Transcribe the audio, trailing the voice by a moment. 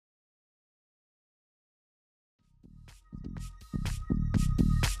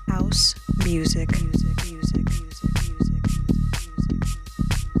House music.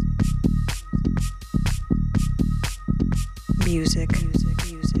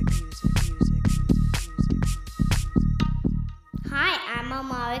 Hi, I'm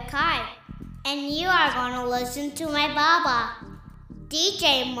Amari Kai, and you are going to listen to my Baba,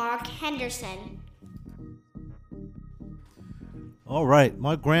 DJ Mark Henderson. All right,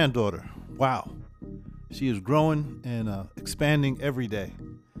 my granddaughter. Wow. She is growing and expanding every day.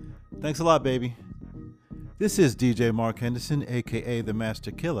 Thanks a lot, baby. This is DJ Mark Henderson, aka The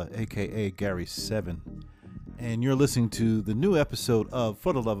Master Killer, aka Gary 7. And you're listening to the new episode of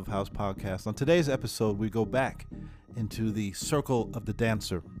For the Love of House podcast. On today's episode, we go back into the Circle of the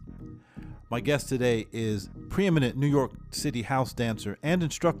Dancer. My guest today is preeminent New York City house dancer and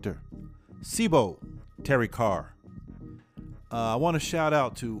instructor, Sibo Terry Carr. I want to shout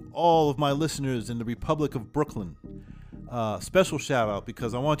out to all of my listeners in the Republic of Brooklyn. Special shout out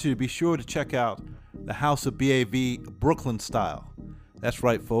because I want you to be sure to check out the House of BAV Brooklyn Style. That's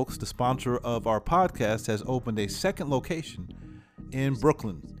right, folks. The sponsor of our podcast has opened a second location in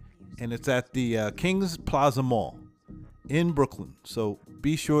Brooklyn, and it's at the Kings Plaza Mall in Brooklyn. So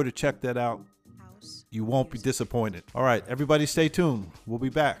be sure to check that out. You won't be disappointed. All right, everybody stay tuned. We'll be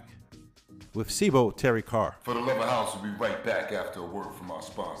back with Sibo Terry Carr. For the Love of House, we'll be right back after a word from our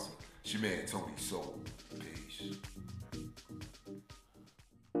sponsor, Shaman Tony Soul. Peace.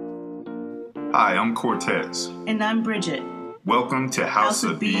 Hi, I'm Cortez. And I'm Bridget. Welcome to House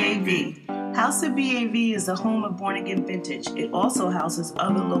of BAV. House of BAV is the home of Born Again Vintage. It also houses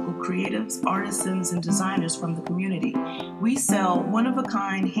other local creatives, artisans, and designers from the community. We sell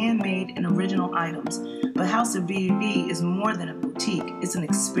one-of-a-kind, handmade, and original items. But House of BAV is more than a boutique. It's an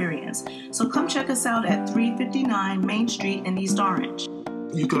experience. So come check us out at 359 Main Street in East Orange.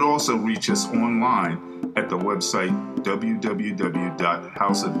 You can also reach us online at the website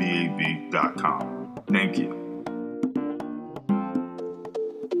www.houseofbav.com. Thank you.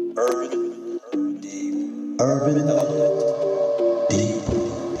 Urban element, deep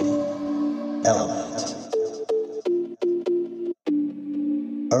element.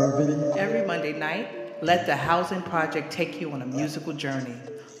 Every Monday night, let the Housing Project take you on a musical journey.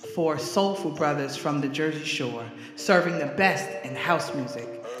 Four soulful brothers from the Jersey Shore, serving the best in house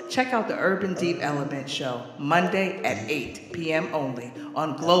music. Check out the Urban Deep Element Show, Monday at 8 p.m. only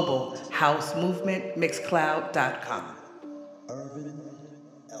on Global House Movement Mixcloud.com. Urban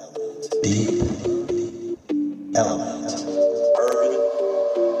element, deep element.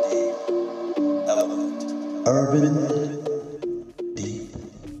 Urban deep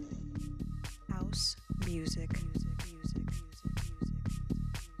House music.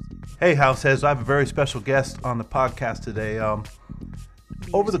 Hey, Househeads, I have a very special guest on the podcast today.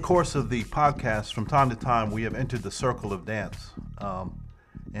 Over the course of the podcast, from time to time, we have entered the circle of dance.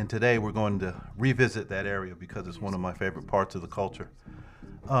 And today we're going to revisit that area because it's one of my favorite parts of the culture.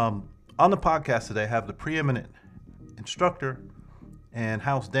 On the podcast today, I have the preeminent instructor and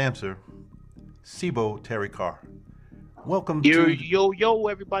house dancer, Sibo Terry Carr. Welcome to... Yo,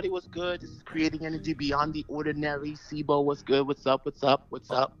 everybody, what's good? This is Creating Energy Beyond the Ordinary. Sibo, what's good? What's up?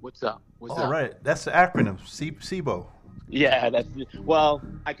 All right, that's the acronym, Sibo. Yeah,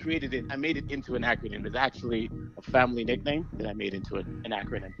 I created it. I made it into an acronym. It's actually a family nickname that I made into an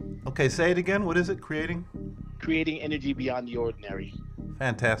acronym. Okay, say it again. What is it? Creating Energy Beyond the Ordinary.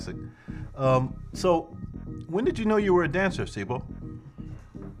 Fantastic. So, when did you know you were a dancer, Sibo?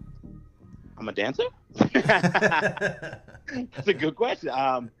 I'm a dancer? That's a good question.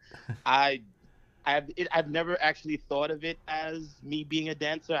 I've never actually thought of it as me being a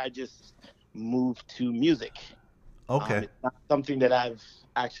dancer. I just moved to music. Okay. It's not something that I've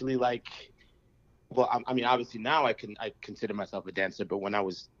actually obviously now I consider myself a dancer, but when I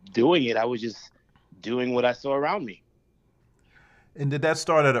was doing it, I was just doing what I saw around me. And did that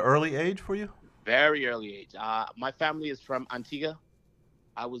start at an early age for you? Very early age. My family is from Antigua.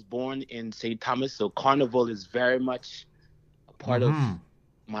 I was born in St. Thomas, so carnival is very much a part of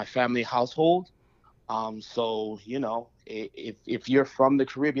my family household. So, you know, if you're from the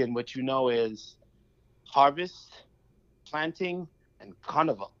Caribbean, what you know is harvest, planting, and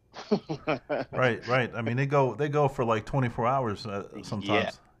carnival. Right. I mean, they go for like 24 hours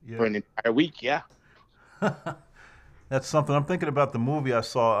sometimes. Yeah, for an entire week, yeah. That's something. I'm thinking about the movie I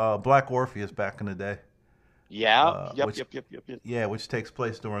saw, Black Orpheus, back in the day. Yeah. Yep. Yeah, which takes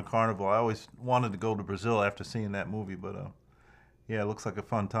place during Carnival. I always wanted to go to Brazil after seeing that movie, but yeah, it looks like a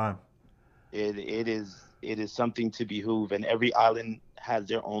fun time. It is something to behoove, and every island has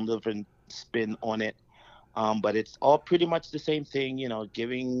their own different spin on it. But it's all pretty much the same thing, you know,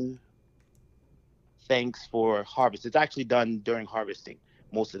 giving thanks for harvest. It's actually done during harvesting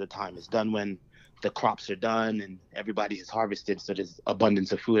most of the time. It's done when the crops are done and everybody has harvested, so there's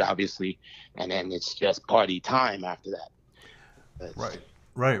abundance of food, obviously, and then it's just party time after that.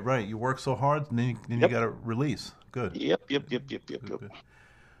 Right. You work so hard, and then you got to release. Good. Yep. Good.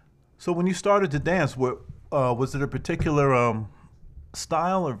 So when you started to dance, was it a particular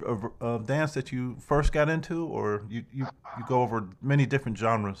style of dance that you first got into, or you go over many different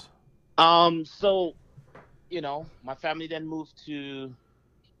genres? So, my family then moved to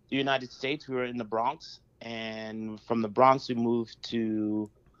the United States. We were in the Bronx, and from the Bronx we moved to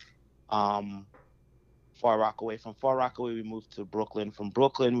Far Rockaway. From Far Rockaway we moved to Brooklyn. From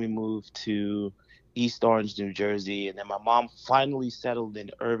Brooklyn we moved to East Orange, New Jersey, and then my mom finally settled in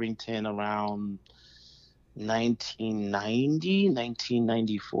Irvington around 1990,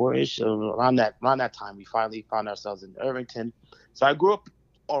 1994-ish. So around that time we finally found ourselves in Irvington. So I grew up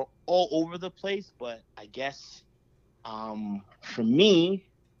all over the place, but I guess for me,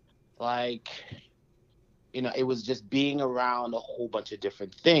 like, it was just being around a whole bunch of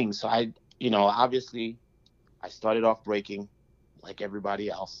different things. So obviously I started off breaking like everybody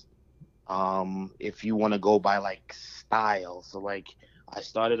else. If you want to go by like style, so like I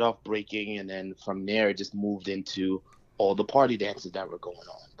started off breaking, and then from there it just moved into all the party dances that were going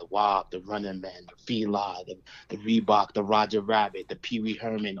on: the WAP, the Running Man, the Fila, the Reebok, the Roger Rabbit, the Pee Wee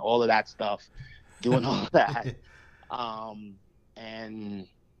Herman, all of that stuff, doing all of that. And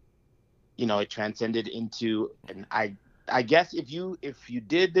it transcended into, and I guess if you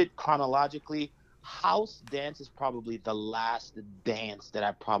did it chronologically, house dance is probably the last dance that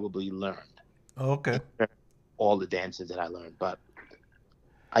I probably learned. Okay. All the dances that I learned, but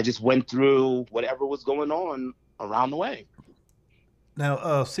I just went through whatever was going on around the way. Now,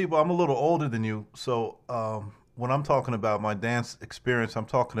 Sibo, I'm a little older than you, so when I'm talking about my dance experience, I'm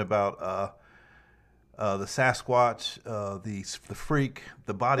talking about the Sasquatch, the freak,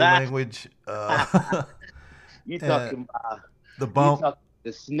 the body language. You talking about the bump,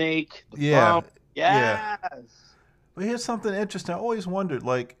 the snake, the bump. Yes. Yeah. But here's something interesting. I always wondered,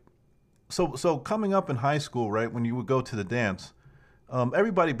 like, so coming up in high school, right, when you would go to the dance,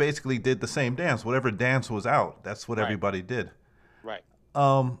 everybody basically did the same dance. Whatever dance was out, that's what everybody did. Right.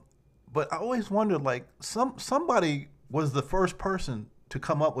 But I always wondered, like, somebody was the first person to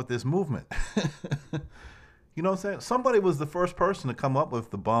come up with this movement. You know what I'm saying? Somebody was the first person to come up with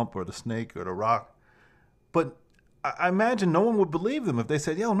the bump or the snake or the rock. But I imagine no one would believe them if they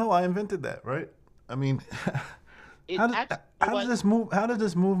said, "Yo, no, I invented that," right? I mean, how does this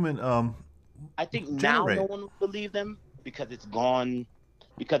movement I think generate? Now no one would believe them because it's gone,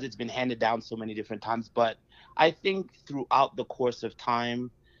 because it's been handed down so many different times. But I think throughout the course of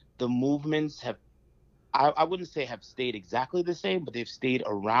time, the movements have, I wouldn't say have stayed exactly the same, but they've stayed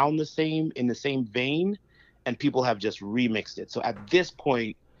around the same, in the same vein, and people have just remixed it. So at this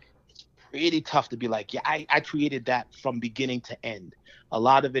point, it's pretty tough to be like, yeah, I created that from beginning to end. A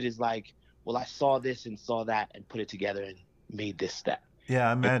lot of it is like, well, I saw this and saw that and put it together and made this step. Yeah,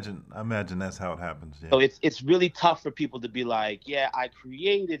 I imagine that's how it happens. Yeah. So it's really tough for people to be like, yeah, I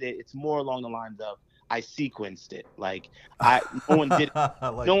created it. It's more along the lines of I sequenced it. Like no one did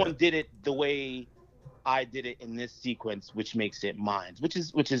one did it the way I did it in this sequence, which makes it mine, which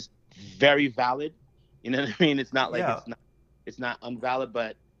is very valid. You know what I mean? It's not like it's not unvalid,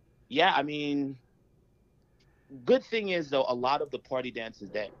 but yeah, I mean, good thing is though, a lot of the party dances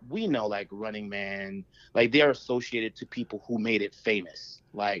that we know, like Running Man, like they're associated to people who made it famous.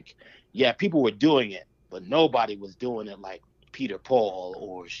 Like, yeah, people were doing it, but nobody was doing it like Peter Paul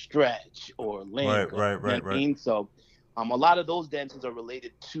or Stretch or Link. Right. So a lot of those dances are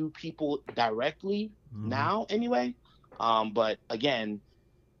related to people directly now anyway. But again,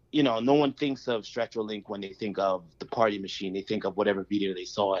 no one thinks of Stretch or Link when they think of the Party Machine. They think of whatever video they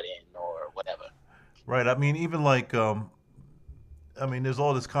saw it in or whatever. Right. I mean, even like, there's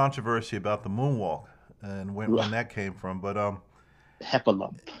all this controversy about the moonwalk and when that came from, but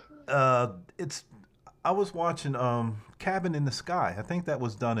Heffalump. I was watching Cabin in the Sky. I think that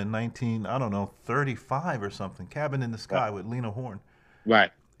was done in 35 or something. Cabin in the Sky with Lena Horne.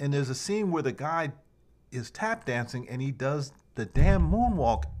 Right. And there's a scene where the guy is tap dancing and he does the damn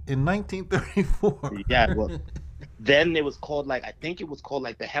moonwalk in 1934. Yeah, well, then it was called the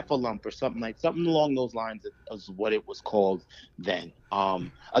Heffalump or something along those lines is what it was called then.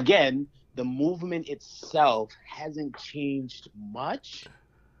 Again, the movement itself hasn't changed much,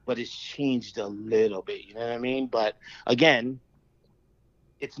 but it's changed a little bit, you know what I mean? But again,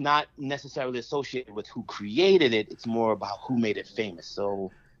 it's not necessarily associated with who created it. It's more about who made it famous.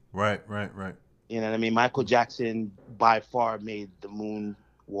 So, right. You know what I mean? Michael Jackson by far made the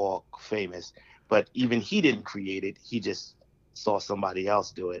moonwalk famous. but even he didn't create it. He just saw somebody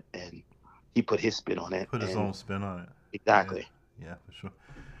else do it, and he put his spin on it. Put his own spin on it. Exactly. Yeah, for sure.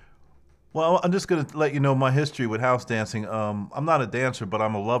 Well, I'm just going to let you know my history with house dancing. I'm not a dancer, but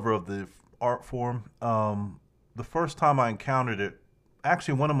I'm a lover of the art form. The first time I encountered it,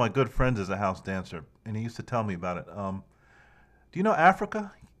 actually, one of my good friends is a house dancer, and he used to tell me about it. Do you know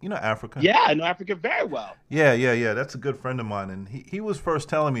Africa? You know Africa? Yeah, I know Africa very well. Yeah. That's a good friend of mine, and he was first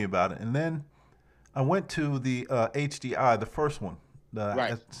telling me about it. And then I went to the HDI, the first one,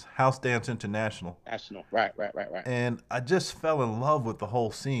 it's House Dance International. Right. And I just fell in love with the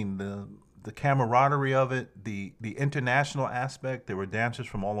whole scene, the camaraderie of it, the international aspect. There were dancers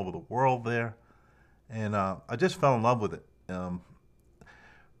from all over the world there, and I just fell in love with it.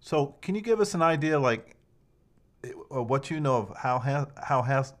 So, can you give us an idea, like, what you know of how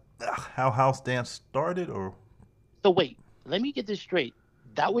house dance started, or? So wait, let me get this straight.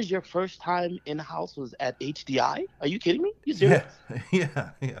 That was your first time in the house was at HDI? Are you kidding me? You serious?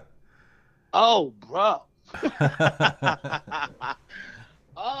 Yeah. Oh, bro.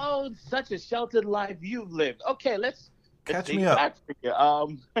 Oh, such a sheltered life you've lived. Okay, let's catch me up.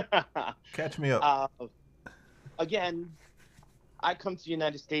 Catch me up. Again, I come to the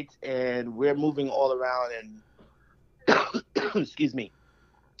United States and we're moving all around, and excuse me.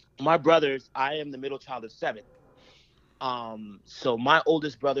 My brothers, I am the middle child of 7. So my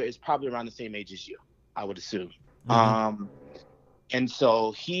oldest brother is probably around the same age as you, I would assume. Mm-hmm. And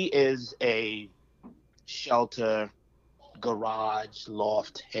so he is a shelter, garage,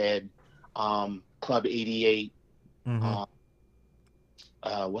 loft head, Club 88. Mm-hmm.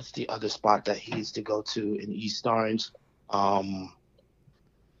 What's the other spot that he used to go to in East Orange?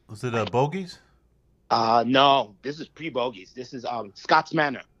 Was it Bogies? No, this is pre-Bogies. This is Scott's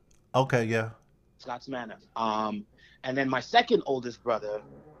Manor. Okay, yeah. Scott's Manor. And then my second oldest brother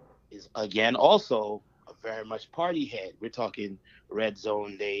is, again, also a very much party head. We're talking Red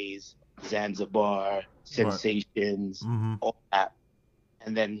Zone days, Zanzibar, Sensations, all that.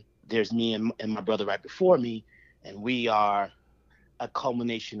 And then there's me and my brother right before me, and we are a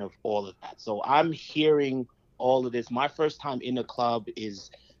culmination of all of that. So I'm hearing all of this. My first time in the club is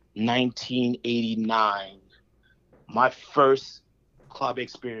 1989. My first club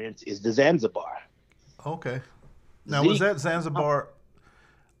experience is the Zanzibar. Okay. Now, was that Zanzibar?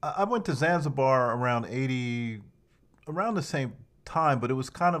 I went to Zanzibar around the same time, but it was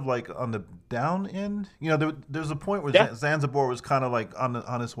kind of like on the down end. You know, there's a point where Zanzibar was kind of like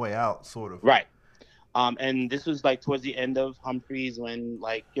on its way out, sort of. Right. And this was like towards the end of Humphreys, when,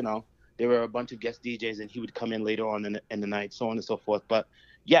 like, you know, there were a bunch of guest DJs and he would come in later on in the night, so on and so forth. But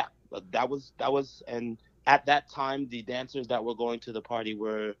yeah, that was, and at that time, the dancers that were going to the party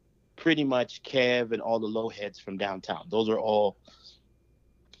were pretty much Kev and all the low heads from downtown. Those are all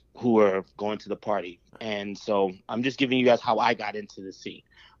who were going to the party. And so I'm just giving you guys how I got into the scene.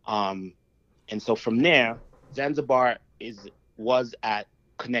 And so from there, Zanzibar was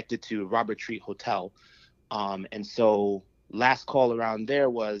connected to Robert Treat Hotel. And so last call around there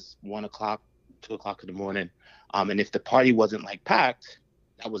was 1 o'clock, 2 o'clock in the morning. And if the party wasn't like packed,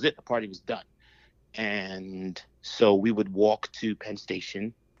 that was it. The party was done. And so we would walk to Penn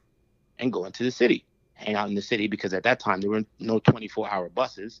Station and go into the city, hang out in the city, because at that time there were no 24-hour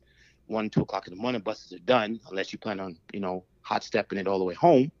buses. 1, 2 o'clock in the morning, buses are done, unless you plan on, you know, hot stepping it all the way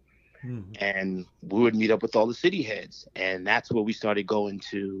home. Mm-hmm. And we would meet up with all the city heads. And that's where we started going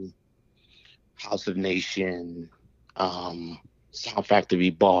to House of Nation, Sound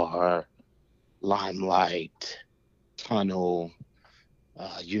Factory Bar, Limelight, Tunnel,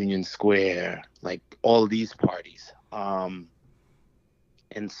 Union Square, like all of these parties. And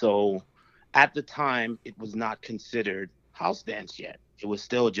so at the time, it was not considered house dance yet. It was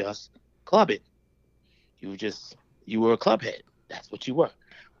still just clubbing. You were a club head. That's what you were.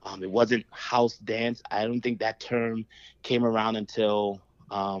 It wasn't house dance. I don't think that term came around until,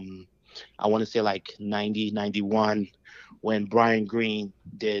 I want to say like 90, 91, when Brian Green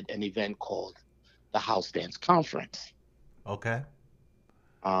did an event called the House Dance Conference. Okay.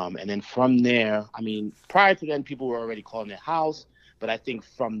 And then from there, I mean, prior to then, people were already calling it house. But I think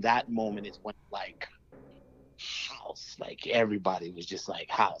from that moment is when, like, house, like everybody was just like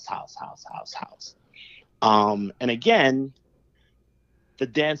house. And again, the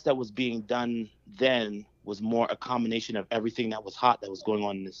dance that was being done then was more a combination of everything that was hot that was going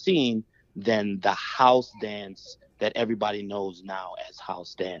on in the scene than the house dance that everybody knows now as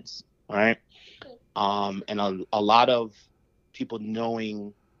house dance, right? And a lot of people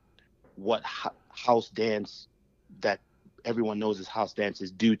knowing what house dance that everyone knows as house dance is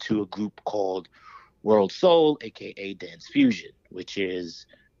due to a group called World Soul, aka Dance Fusion, which is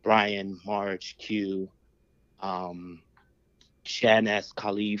Brian, March, Q, Shan S,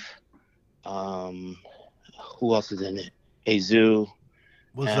 Khalif. Um, who else is in it? Azu.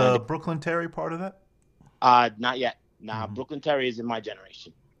 Was And Brooklyn Terry part of that? not yet. Nah, Brooklyn Terry is in my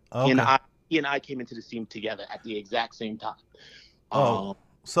generation. Oh, He and okay. I came into the scene together at the exact same time. Oh,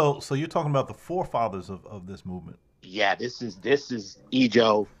 so you're talking about the forefathers of this movement. Yeah, this is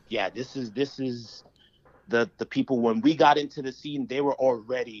Ejo. Yeah, this is the people. When we got into the scene, they were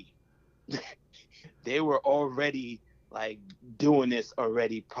already like doing this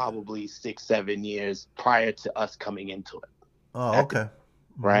already, probably 6-7 years prior to us coming into it. Oh, okay.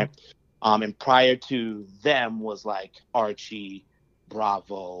 Right. And prior to them was like Archie,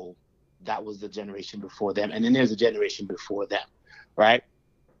 Bravo. That was the generation before them, and then there's a generation before them, right?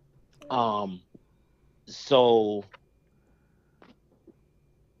 So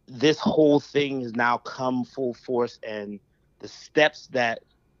this whole thing has now come full force, and the steps that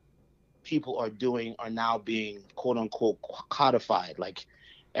people are doing are now being quote unquote codified. Like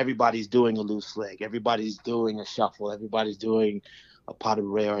everybody's doing a loose leg, everybody's doing a shuffle, everybody's doing a pot of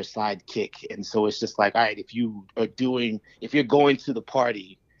rare or a side kick. And so it's just like, all right, if you're going to the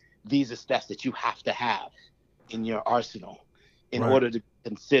party, these are steps that you have to have in your arsenal in order to be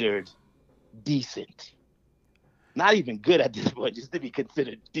considered decent. Not even good at this point, just to be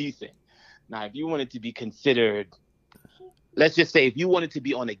considered decent. Now, if you wanted to be considered, let's just say if you wanted to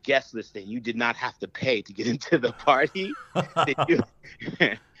be on a guest list and you did not have to pay to get into the party,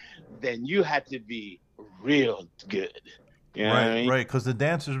 then you had to be real good. You know what I mean? Right, because the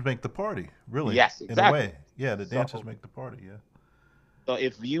dancers make the party, really. Yes, exactly. In a way. Yeah, the dancers make the party, yeah. So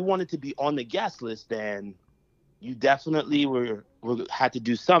if you wanted to be on the guest list, then you definitely had to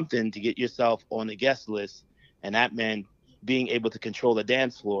do something to get yourself on the guest list, and that meant being able to control the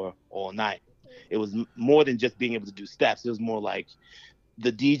dance floor all night. It was more than just being able to do steps. It was more like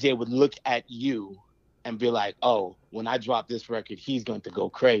the DJ would look at you and be like, oh, when I drop this record, he's going to go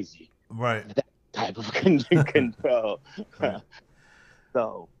crazy. Right. That type of control. Right.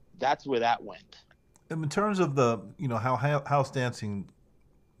 So that's where that went. In terms of the, how house dancing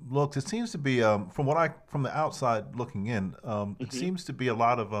looks, it seems to be, from the outside looking in, it seems to be a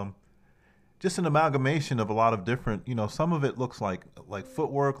lot of just an amalgamation of a lot of different, some of it looks like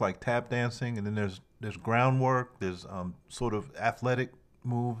footwork, like tap dancing, and then there's groundwork, there's sort of athletic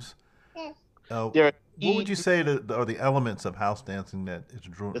moves. What would you say are the elements of house dancing that it's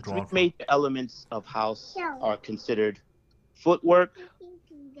drawn from? The three major elements of house are considered footwork,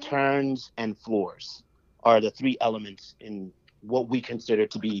 turns, and floors are the three elements in what we consider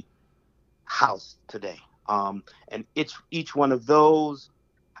to be house today. And each one of those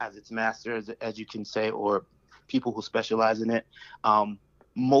has its masters, as you can say, or people who specialize in it.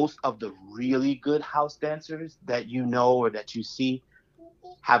 Most of the really good house dancers that you know or that you see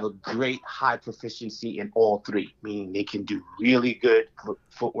have a great high proficiency in all three, meaning they can do really good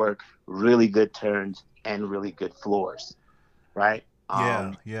footwork, really good turns, and really good floors, right?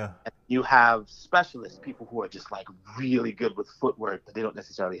 Yeah. You have specialists, people who are just like really good with footwork, but they don't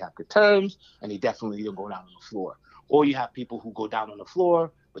necessarily have good turns, and they definitely don't go down on the floor. Or you have people who go down on the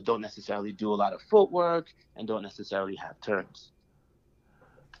floor, but don't necessarily do a lot of footwork and don't necessarily have turns.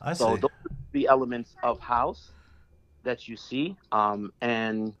 I see. So those are the elements of house that you see.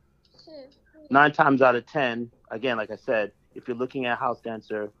 And 9 times out of 10, again, like I said, if you're looking at a house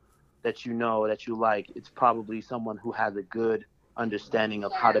dancer that you know, that you like, it's probably someone who has a good understanding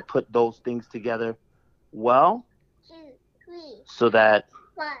of how to put those things together well, so that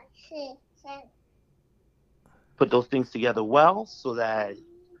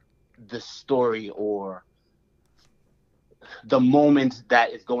the story or the moment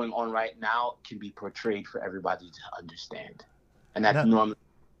that is going on right now can be portrayed for everybody to understand. And that's normally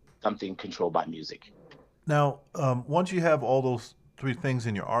something controlled by music. Now, once you have all those three things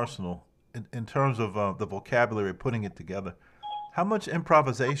in your arsenal, in terms of the vocabulary, putting it together, how much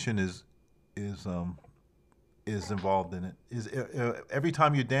improvisation is involved in it? Is every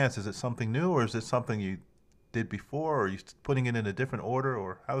time you dance, is it something new, or is it something you did before, or are you putting it in a different order,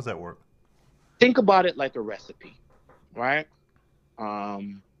 or how does that work? Think about it like a recipe, right?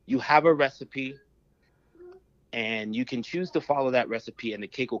 You have a recipe, and you can choose to follow that recipe, and the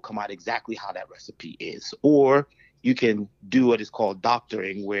cake will come out exactly how that recipe is. Or you can do what is called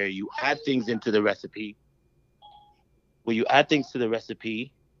doctoring, where you add things into the recipe,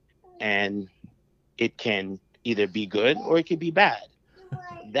 and it can either be good or it can be bad.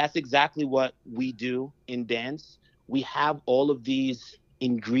 That's exactly what we do in dance. We have all of these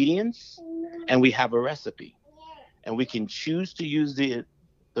ingredients, and we have a recipe. And we can choose to use the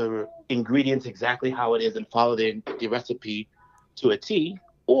ingredients exactly how it is and follow the recipe to a T,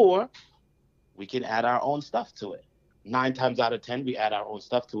 or we can add our own stuff to it. 9 times out of 10, we add our own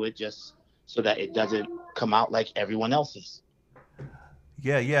stuff to it just so that it doesn't come out like everyone else's.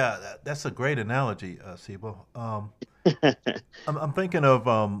 Yeah, yeah, that's a great analogy, Sibo. I'm thinking of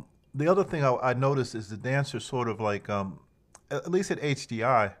the other thing I noticed is the dancers sort of like, at least at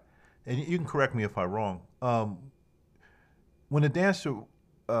HDI, and you can correct me if I'm wrong. When a dancer,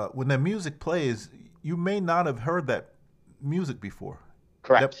 when the music plays, you may not have heard that music before.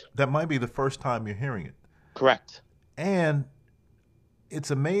 Correct. That might be the first time you're hearing it. Correct. And it's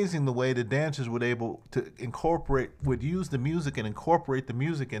amazing the way the dancers would use the music and incorporate the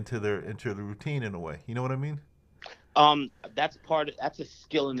music into the routine in a way. You know what I mean? That's a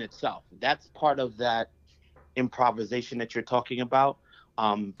skill in itself. That's part of that improvisation that you're talking about.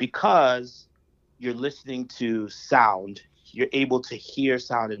 Because you're listening to sound, you're able to hear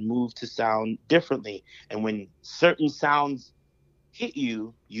sound and move to sound differently. And when certain sounds hit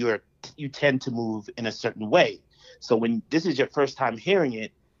you, you tend to move in a certain way. So when this is your first time hearing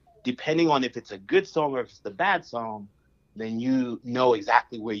it, depending on if it's a good song or if it's a bad song, then you know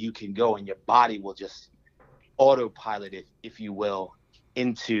exactly where you can go, and your body will just autopilot it, if you will,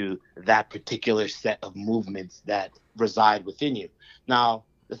 into that particular set of movements that reside within you. Now,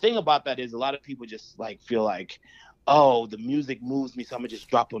 the thing about that is a lot of people just feel like, oh, the music moves me, so I'm gonna just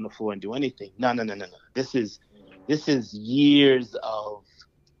drop on the floor and do anything. No. This is years of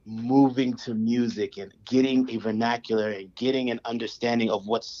moving to music and getting a vernacular and getting an understanding of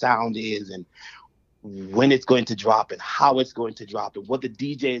what sound is and when it's going to drop and how it's going to drop and what the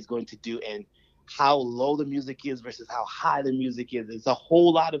DJ is going to do and how low the music is versus how high the music is. It's a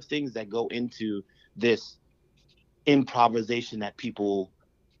whole lot of things that go into this improvisation that people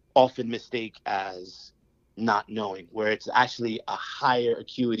often mistake as not knowing, where it's actually a higher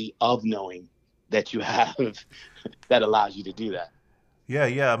acuity of knowing that you have that allows you to do that.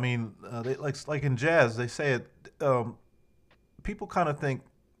 Yeah. I mean, they, like in jazz, they say it. People kind of think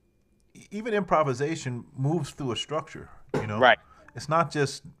even improvisation moves through a structure. You know, right? It's not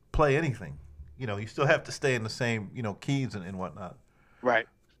just play anything. You know, you still have to stay in the same keys and whatnot. Right.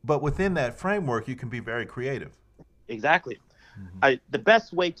 But within that framework, you can be very creative. Exactly. Mm-hmm. The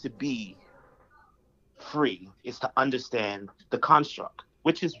best way to be free is to understand the construct,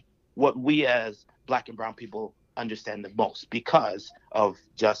 which is what we as Black and brown people understand the most because of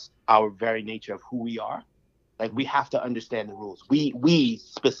just our very nature of who we are. Like, we have to understand the rules. We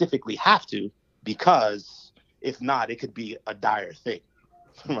specifically have to, because if not, it could be a dire thing.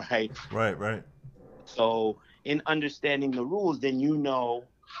 Right. So in understanding the rules, then you know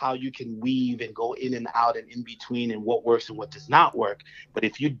how you can weave and go in and out and in between and what works and what does not work. But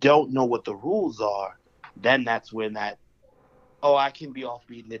if you don't know what the rules are, then that's when that, oh, I can be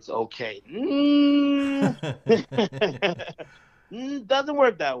offbeat and it's okay. Doesn't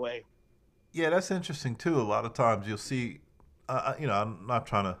work that way. Yeah, that's interesting too. A lot of times you'll see, I'm not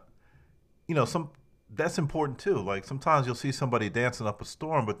trying to, that's important too. Like, sometimes you'll see somebody dancing up a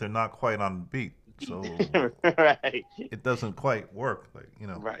storm, but they're not quite on the beat. So right. It doesn't quite work.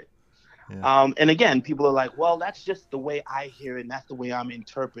 Right. Yeah. And again, people are like, well, that's just the way I hear it, and that's the way I'm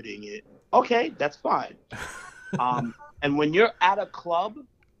interpreting it. Okay, that's fine. And when you're at a club,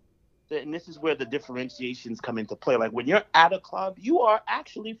 and this is where the differentiations come into play. Like, when you're at a club, you are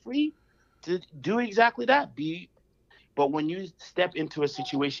actually free to do exactly that. But when you step into a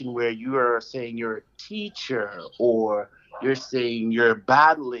situation where you are saying you're a teacher, or you're saying you're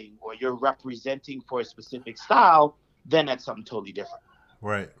battling, or you're representing for a specific style, then that's something totally different.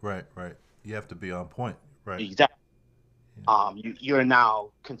 Right. You have to be on point. Right. Exactly. Yeah. You're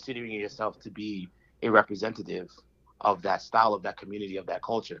now considering yourself to be a representative of that style, of that community, of that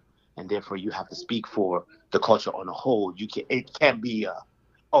culture, and therefore you have to speak for the culture on a whole. It can't be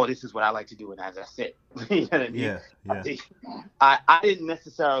oh, this is what I like to do, and as I said, you know what I mean? Yeah. I didn't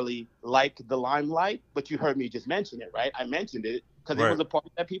necessarily like the limelight, but you heard me just mention it, right? I mentioned it because it was a party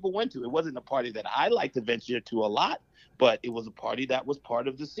that people went to. It wasn't a party that I like to venture to a lot, but it was a party that was part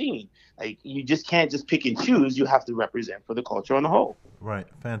of the scene. Like, you just can't just pick and choose. You have to represent for the culture on the whole. Right.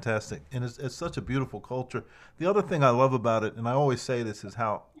 Fantastic. And it's such a beautiful culture. The other thing I love about it, and I always say this, is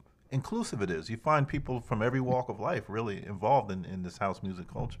how inclusive it is. You find people from every walk of life really involved in this house music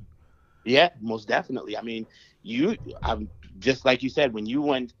culture. Yeah, most definitely. I mean, just like you said, when you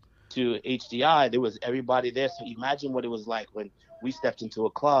went to HDI, there was everybody there. So imagine what it was like when we stepped into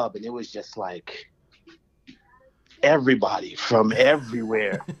a club and it was just like everybody from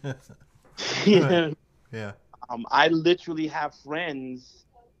everywhere. Yeah. I literally have friends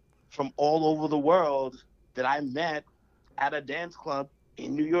from all over the world that I met at a dance club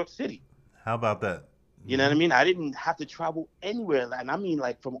in New York City. How about that? You know what I mean? I didn't have to travel anywhere, and I mean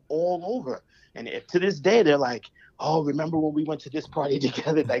like from all over. And to this day, they're like, "Oh, remember when we went to this party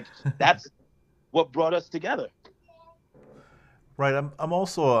together?" Like that's what brought us together. Right. I'm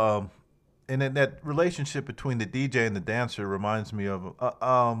also and then that relationship between the DJ and the dancer reminds me of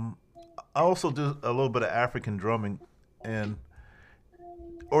I also do a little bit of African drumming, and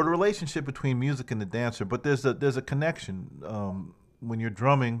or the relationship between music and the dancer. But there's a connection when you're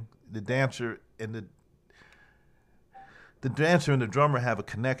drumming. The dancer and the dancer and the drummer have a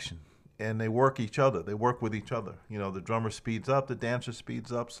connection, and they work each other. They work with each other. You know, the drummer speeds up, the dancer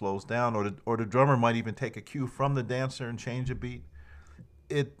speeds up, slows down, or the drummer might even take a cue from the dancer and change a beat.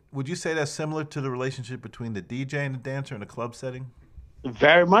 Would you say that's similar to the relationship between the DJ and the dancer in a club setting?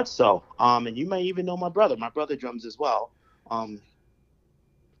 Very much so. And you may even know my brother. My brother drums as well.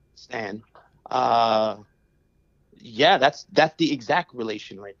 Stan. Yeah, that's the exact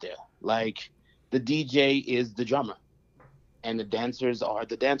relation right there. Like the DJ is the drummer, and the dancers are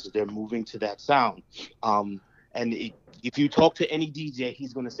the dancers. They're moving to that sound. If you talk to any DJ,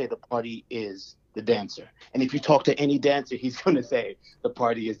 he's going to say the party is the dancer. And if you talk to any dancer, he's going to say the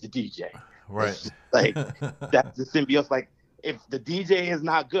party is the DJ. Right. Like that's the symbiosis. Like if the DJ is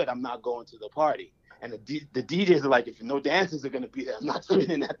not good, I'm not going to the party. And the DJs are like, if no dancers are going to be there, I'm not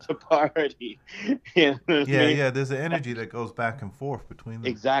spinning at the party. You know what I mean? Yeah. There's an energy that goes back and forth between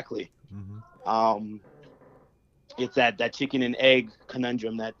them. Exactly. Mm-hmm. It's that chicken and egg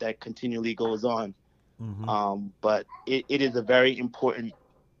conundrum that continually goes on. Mm-hmm. But it is a very important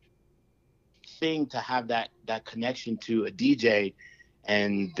thing to have that connection to a DJ,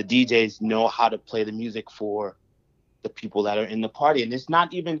 and the DJs know how to play the music for the people that are in the party. And it's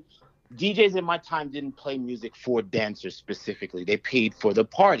not even DJs in my time didn't play music for dancers specifically. They paid for the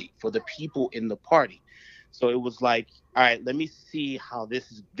party, for the people in the party. So it was like, all right, let me see how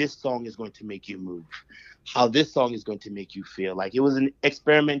this song is going to make you move, how this song is going to make you feel. Like it was an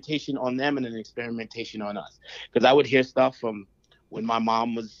experimentation on them and an experimentation on us. Because I would hear stuff from when my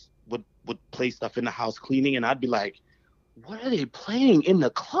mom would play stuff in the house cleaning, and I'd be like, what are they playing in the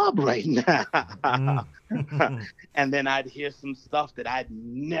club right now? And then I'd hear some stuff that I'd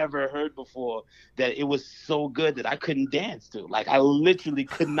never heard before, that it was so good that I couldn't dance to. Like I literally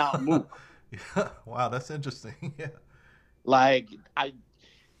could not move. Wow, that's interesting. Yeah. Like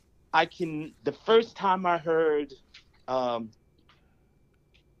I can, the first time I heard Kenny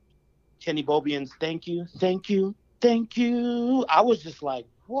Bobian's Thank You, Thank You, Thank You, I was just like,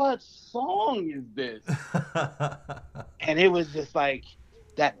 what song is this? And it was just like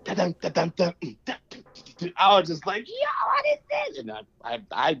that. I was just like, yo, what is this? And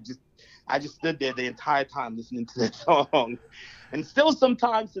I just stood there the entire time listening to this song. And still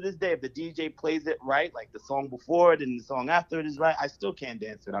sometimes to this day, if the DJ plays it right, like the song before it and the song after it is right, I still can't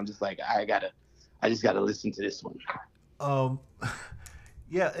dance it. I'm just like, I just gotta listen to this one.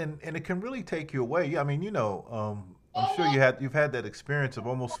 Yeah, and it can really take you away. Yeah, I mean, I'm sure you've had that experience of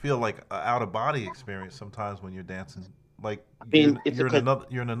almost feel like an out of body experience sometimes when you're dancing. Like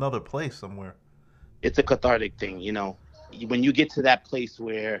you're in another place somewhere. It's a cathartic thing, when you get to that place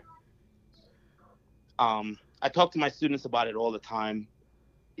where I talk to my students about it all the time.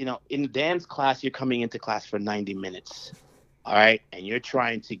 In dance class, you're coming into class for 90 minutes. All right. And you're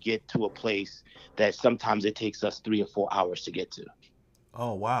trying to get to a place that sometimes it takes us 3 or 4 hours to get to.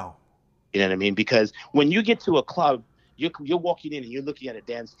 Oh, wow. You know what I mean? Because when you get to a club, you're walking in and you're looking at a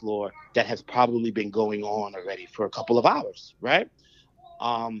dance floor that has probably been going on already for a couple of hours, right?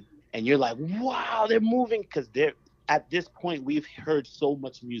 And you're like, wow, they're moving, because at this point we've heard so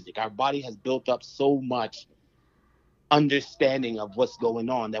much music. Our body has built up so much understanding of what's going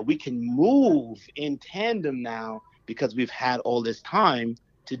on that we can move in tandem now because we've had all this time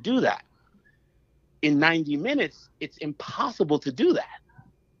to do that. In 90 minutes, it's impossible to do that.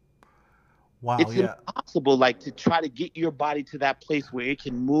 Wow, it's impossible, like, to try to get your body to that place where it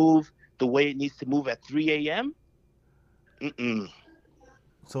can move the way it needs to move at 3 a.m.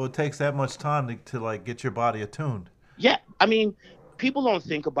 So it takes that much time to like get your body attuned. Yeah, I mean, people don't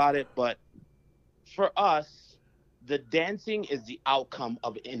think about it, but for us, the dancing is the outcome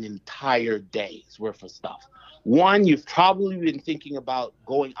of an entire day's worth of stuff. One, you've probably been thinking about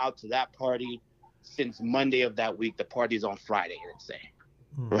going out to that party since Monday of that week. The party's on Friday, let's say.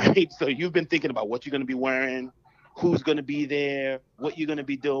 Right? So you've been thinking about what you're going to be wearing, who's going to be there, what you're going to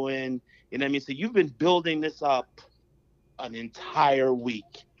be doing. You know what I mean? So you've been building this up an entire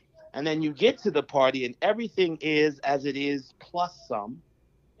week. And then you get to the party and everything is as it is plus some.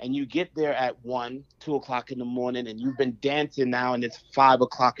 And you get there at 1, 2 o'clock in the morning, and you've been dancing now and it's 5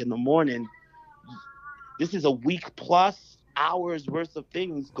 o'clock in the morning. This is a week plus hours worth of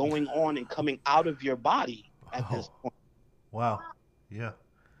things going on and coming out of your body at this point. Wow. Yeah.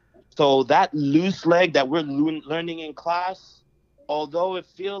 So that loose leg that we're learning in class, although it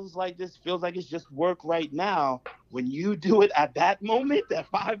feels like it's just work right now, when you do it at that moment at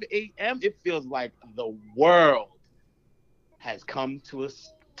 5 a.m., it feels like the world has come to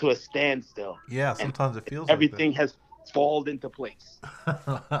a standstill. Yeah, sometimes it feels everything has fallen into place.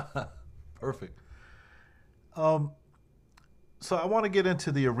 Perfect. So I want to get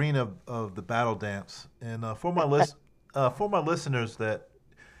into the arena of the battle dance, and for my listeners, that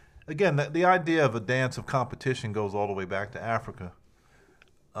again, the idea of a dance of competition goes all the way back to Africa.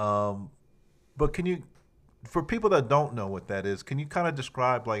 But can you, for people that don't know what that is, can you kind of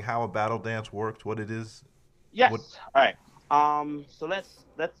describe like how a battle dance works, what it is? Yes. All right. So let's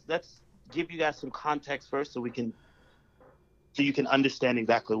give you guys some context first, so you can understand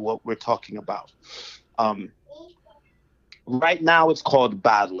exactly what we're talking about. Right now, it's called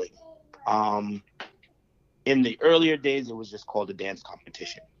battling. In the earlier days, it was just called a dance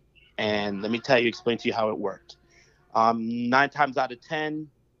competition. And let me explain to you how it worked. 9 times out of 10,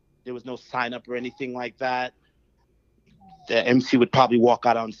 there was no sign up or anything like that. The MC would probably walk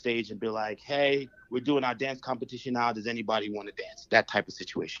out on stage and be like, "Hey, we're doing our dance competition now. Does anybody want to dance?" That type of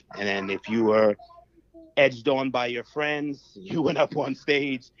situation. And then if you were edged on by your friends, you went up on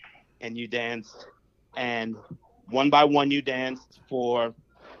stage and you danced. And one by one, you danced for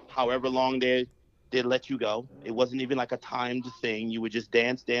however long they let you go. It wasn't even like a timed thing. You would just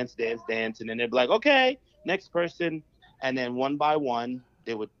dance. And then they'd be like, "Okay, next person." And then one by one,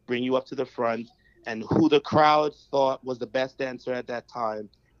 they would bring you up to the front. And who the crowd thought was the best dancer at that time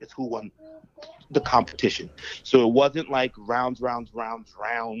is who won the competition. So it wasn't like rounds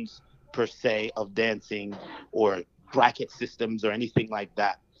per se of dancing or bracket systems or anything like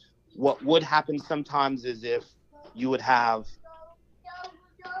that. What would happen sometimes is if you would have,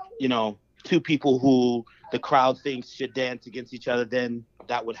 2 people who the crowd thinks should dance against each other, then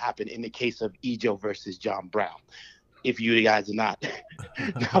that would happen in the case of Ejo versus John Brown. If you guys are not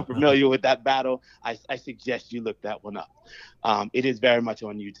familiar with that battle, I suggest you look that one up. It is very much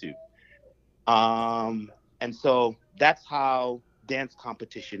on YouTube. And so that's how dance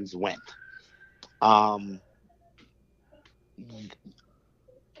competitions went.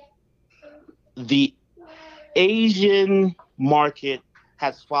 The Asian market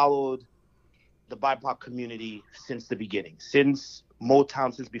has followed the BIPOC community since the beginning. Since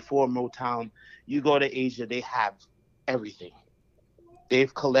before Motown, you go to Asia, they have everything.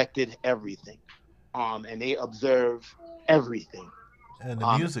 They've collected everything. And they observe everything. And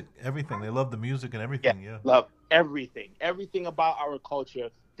the music, everything. They love the music and everything, yeah. Love everything. Everything about our culture,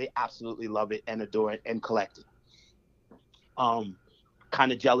 they absolutely love it and adore it and collect it.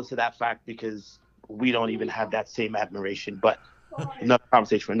 Kind of jealous of that fact because we don't even have that same admiration, but another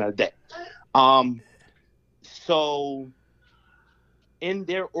conversation for another day. So in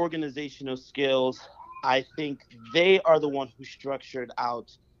their organizational skills, I think they are the one who structured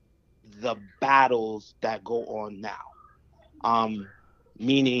out the battles that go on now,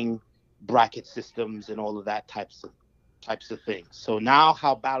 meaning bracket systems and all of that types of things. So now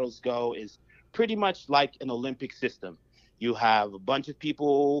how battles go is pretty much like an Olympic system. You have a bunch of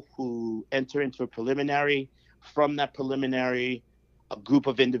people who enter into a preliminary. From that preliminary, a group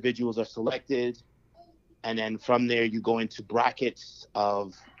of individuals are selected. And then from there, you go into brackets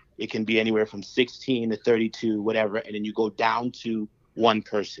of, it can be anywhere from 16 to 32, whatever. And then you go down to one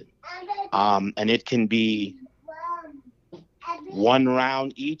person. And it can be 1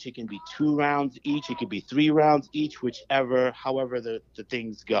 round each. It can be 2 rounds each. It could be 3 rounds each, however the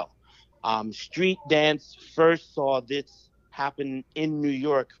things go. Street dance first saw this happen in New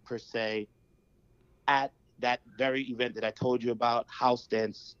York, per se, at that very event that I told you about, House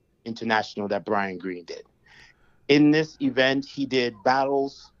Dance International, that Brian Green did. In this event, he did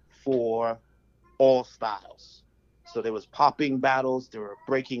battles for all styles. So there was popping battles, there were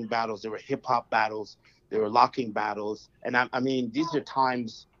breaking battles, there were hip-hop battles, there were locking battles. And I mean, this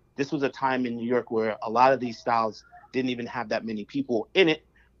was a time in New York where a lot of these styles didn't even have that many people in it,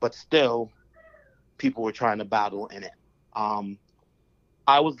 but still people were trying to battle in it.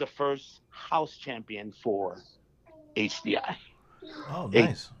 I was the first house champion for HDI. Oh,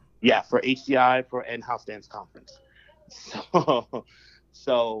 nice. For HDI and House Dance Conference.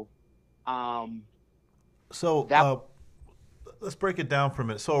 So let's break it down for a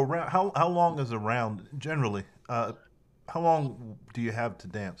minute. So around, how long is a round generally? How long do you have to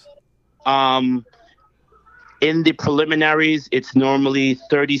dance? In the preliminaries, it's normally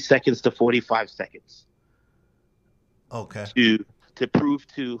 30 seconds to 45 seconds. Okay. To prove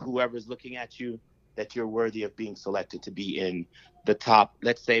to whoever's looking at you that you're worthy of being selected to be in the top.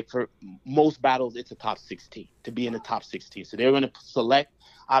 Let's say for most battles, it's a top 16 to be in the top 16. So they're going to select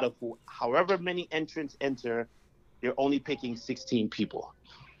out of however many entrants enter. They're only picking 16 people,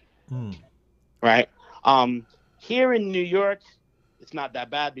 right? Here in New York, it's not that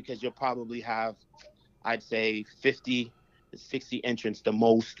bad because you'll probably have, I'd say, 50 to 60 entrants the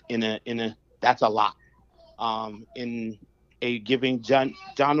most in a. That's a lot in a given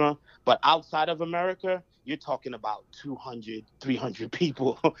genre. But outside of America, you're talking about 200, 300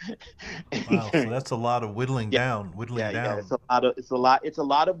 people. Wow, so that's a lot of whittling down. Yeah, it's a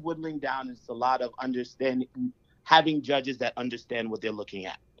lot of whittling down. It's a lot of understanding, having judges that understand what they're looking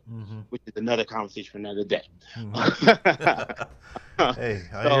at, which is another conversation for another day. Hey,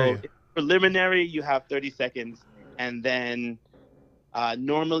 I hear you. Preliminary, you have 30 seconds, and then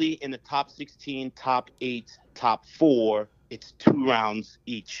normally in the top 16, top 8, top 4, it's 2 rounds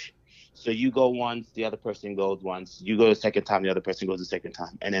each. So you go once, the other person goes once. You go the second time, the other person goes the second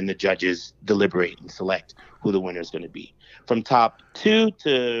time. And then the judges deliberate and select who the winner is going to be. From top 2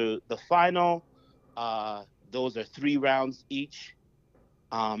 to the final, those are 3 rounds each.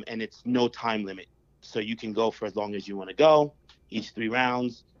 And it's no time limit. So you can go for as long as you want to go, each 3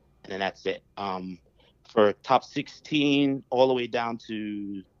 rounds, and then that's it. For top 16 all the way down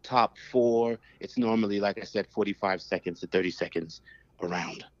to top 4, it's normally, like I said, 45 seconds to 30 seconds a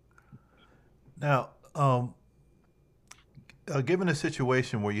round. Now, given a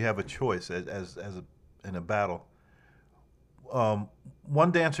situation where you have a choice in a battle,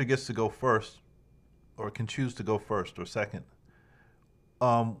 one dancer gets to go first, or can choose to go first or second.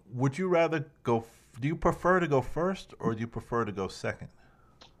 Would you rather go? Do you prefer to go first, or do you prefer to go second?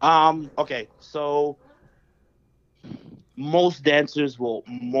 Okay, so most dancers will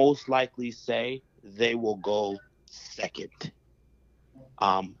most likely say they will go second.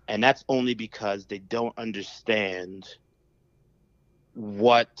 And that's only because they don't understand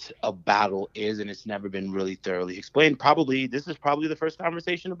what a battle is, and it's never been really thoroughly explained. This is probably the first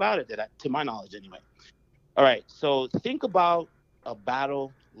conversation about it, to my knowledge anyway. All right, so think about a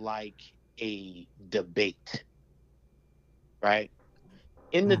battle like a debate, right?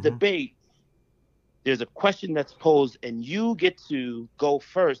 In the debate, there's a question that's posed, and you get to go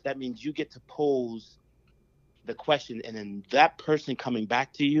first. That means you get to pose the question, and then that person coming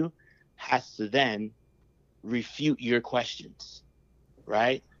back to you has to then refute your questions,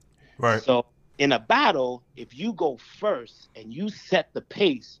 right? Right. So in a battle, if you go first and you set the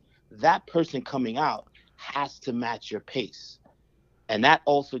pace, that person coming out has to match your pace. And that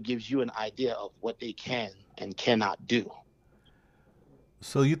also gives you an idea of what they can and cannot do.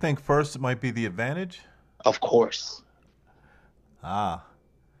 So you think first might be the advantage? Of course. Ah.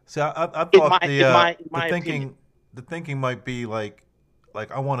 See, I thought opinion. The thinking might be like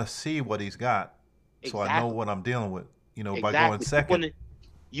I want to see what he's got, so I know what I'm dealing with. By going second.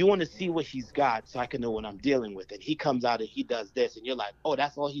 You want to see what he's got, so I can know what I'm dealing with. And he comes out and he does this, and you're like, oh,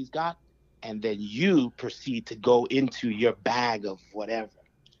 that's all he's got, and then you proceed to go into your bag of whatever.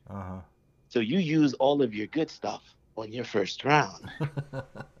 So you use all of your good stuff on your first round.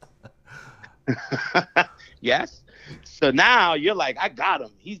 Yes. So now you're like, I got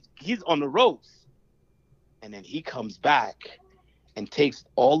him. He's on the ropes. And then he comes back and takes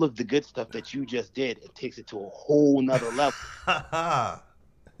all of the good stuff that you just did and takes it to a whole nother level.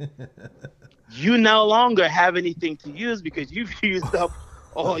 You no longer have anything to use because you've used up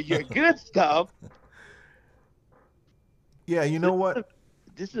all your good stuff. Yeah, you know what?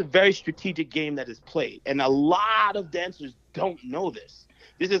 This is a very strategic game that is played. And a lot of dancers don't know this.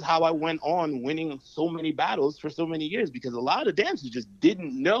 This is how I went on winning so many battles for so many years, because a lot of dancers just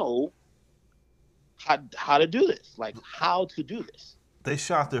didn't know how to do this, like how to do this. They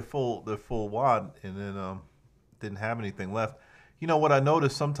shot their full wad and then didn't have anything left. You know what I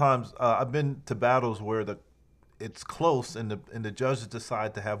noticed sometimes? I've been to battles where it's close and the judges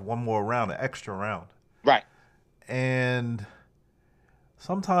decide to have one more round, an extra round. Right. And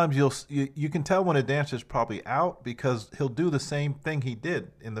sometimes you can tell when a dancer's probably out because he'll do the same thing he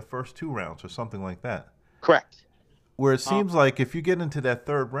did in the first 2 rounds or something like that. Correct. Where it seems like if you get into that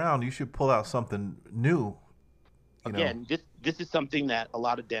 3rd round, you should pull out something new. Again, this is something that a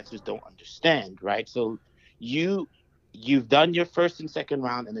lot of dancers don't understand, right? So you've done your 1st and 2nd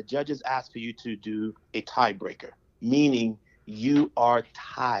round, and the judges ask for you to do a tiebreaker, meaning you are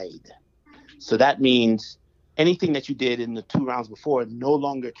tied. So that means anything that you did in the 2 rounds before no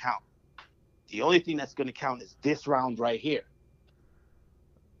longer count. The only thing that's going to count is this round right here.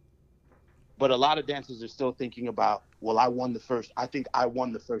 But a lot of dancers are still thinking about, well, I think I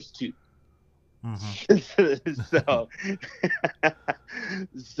won the first 2.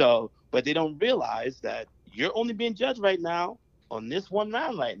 so, but they don't realize that you're only being judged right now on this one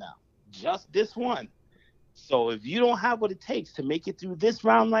round right now, just this one. So if you don't have what it takes to make it through this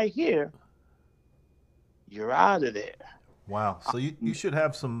round right here, you're out of there. Wow. So you should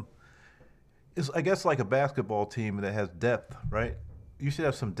have some. It's, I guess, like a basketball team that has depth, right? You should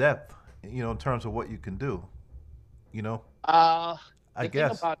have some depth, in terms of what you can do. I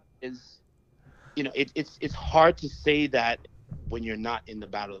guess. Thing about it is, it's hard to say that when you're not in the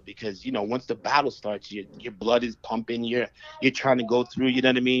battle, because once the battle starts, your blood is pumping, you're trying to go through, you know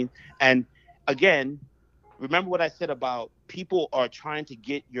what I mean? And again, remember what I said about people are trying to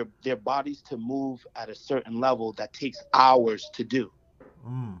get their bodies to move at a certain level that takes hours to do.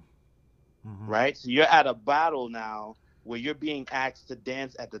 Right? So you're at a battle now where you're being asked to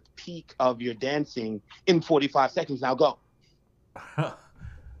dance at the peak of your dancing in 45 seconds. Now go.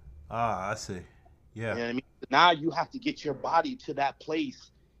 I see. Yeah. You know what I mean? Now you have to get your body to that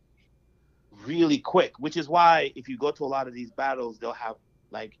place really quick, which is why if you go to a lot of these battles, they'll have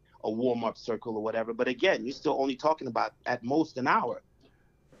like a warm-up circle or whatever. But again, you're still only talking about at most an hour.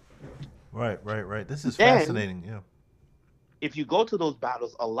 Right. This is fascinating. Yeah. If you go to those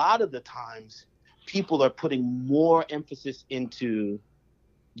battles, a lot of the times people are putting more emphasis into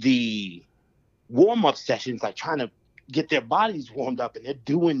the warm-up sessions, like trying to get their bodies warmed up, and they're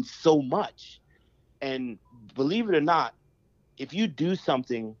doing so much. And believe it or not, if you do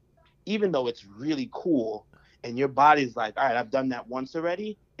something, even though it's really cool, and your body's like, all right, I've done that once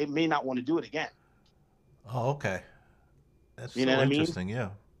already, it may not want to do it again. Oh, okay. That's You know what I mean? interesting, yeah.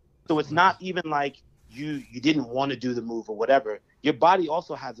 So it's not even like you didn't want to do the move or whatever. Your body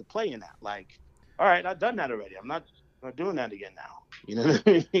also has a play in that. Like, all right, I've done that already. I'm not doing that again now. You know what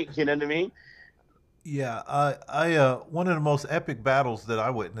I mean? You know what I mean? Yeah, I one of the most epic battles that I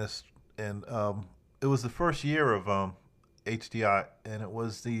witnessed, and it was the first year of HDI, and it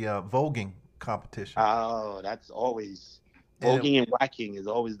was the voguing competition. Oh, that's always voguing and whacking is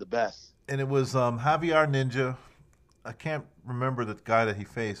always the best. And it was Javier Ninja. I can't remember the guy that he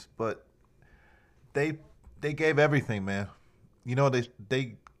faced, but they gave everything, man.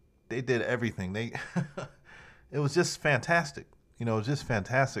 They did everything. It was just fantastic. It was just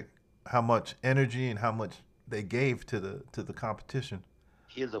fantastic how much energy and how much they gave to the competition.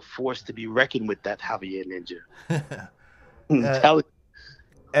 He is a force to be reckoned with, that Javier Ninja. Tell it.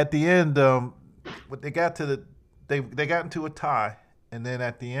 At the end, they got to they got into a tie, and then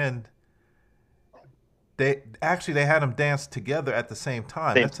at the end, they had them dance together at the same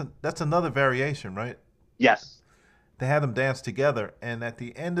time. That's another variation, right? Yes. They had them dance together, and at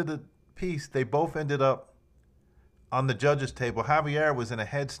the end of the piece, they both ended up on the judges' table. Javier was in a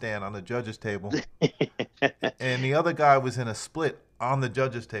headstand on the judges' table, and the other guy was in a split on the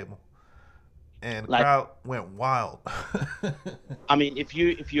judges' table, and the crowd went wild. I mean, if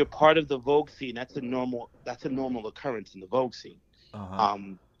you're part of the Vogue scene, that's a normal occurrence in the Vogue scene.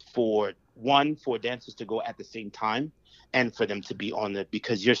 For dancers to go at the same time, and for them to be on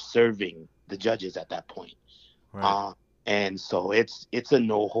because you're serving the judges at that point. Right. And so it's a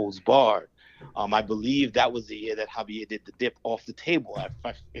no holds barred. I believe that was the year that Javier did the dip off the table,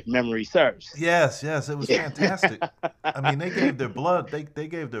 if memory serves. Yes, it was fantastic. I mean, they gave their blood. They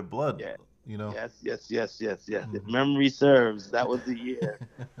gave their blood. Yeah. Yes. Mm-hmm. If memory serves, that was the year.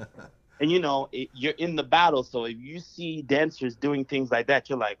 And you're in the battle, so if you see dancers doing things like that,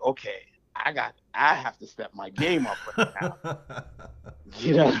 you're like, okay, I have to step my game up right now.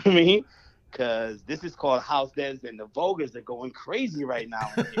 You know what I mean? Because this is called house dance, and the Voguers are going crazy right now.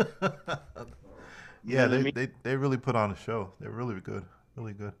 Yeah, they really put on a show. They're really good,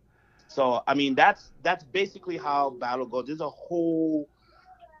 really good. So I mean, that's basically how battle goes. There's a whole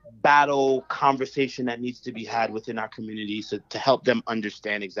battle conversation that needs to be had within our community, so to help them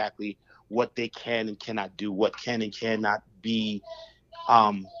understand exactly what they can and cannot do, what can and cannot be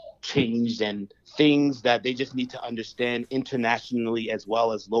changed, and things that they just need to understand internationally as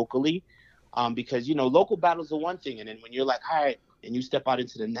well as locally. Because local battles are one thing, and then when you're like, all right, and you step out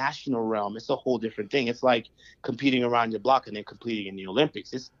into the national realm, it's a whole different thing. It's like competing around your block and then competing in the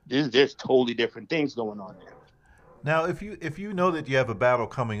Olympics. There's totally different things going on there. Now, if you know that you have a battle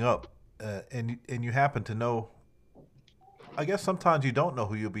coming up, and you happen to know, I guess sometimes you don't know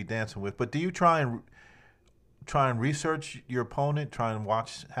who you'll be dancing with, but do you try and research your opponent, try and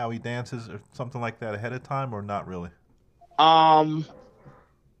watch how he dances or something like that ahead of time, or not really?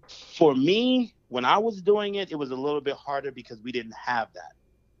 For me, when I was doing it, it was a little bit harder because we didn't have that.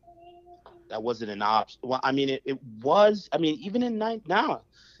 That wasn't an option. Well, I mean, it was. I mean, even in 90,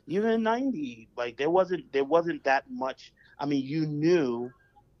 like there wasn't that much. I mean, you knew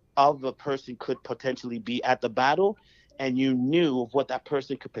of a person could potentially be at the battle, and you knew of what that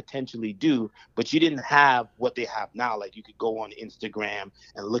person could potentially do, but you didn't have what they have now. Like, you could go on Instagram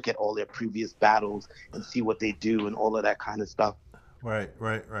and look at all their previous battles and see what they do and all of that kind of stuff. Right.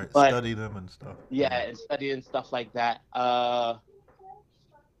 But, Study them and stuff. Yeah, and studying stuff like that. I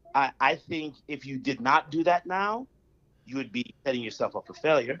think if you did not do that now, you would be setting yourself up for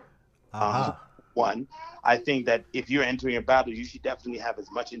failure. One, I think that if you're entering a battle, you should definitely have as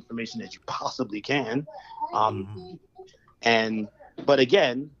much information as you possibly can. But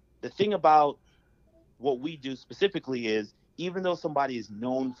again, the thing about what we do specifically is, even though somebody is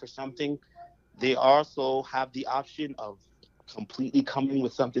known for something, they also have the option of completely coming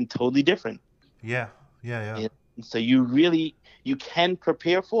with something totally different. Yeah. And so you can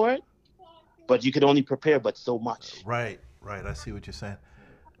prepare for it, but you can only prepare but so much. Right. I see what you're saying.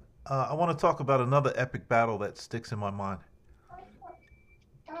 I want to talk about another epic battle that sticks in my mind.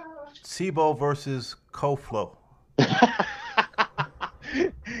 Sibo versus Koflo.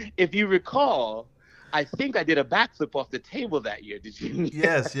 If you recall, I think I did a backflip off the table that year. Did you?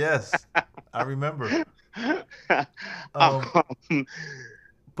 Yes. I remember.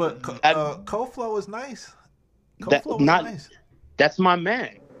 But Koflo is nice. Nice. That's my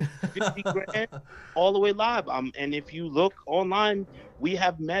man. 50 grand, all the way live. And if you look online, we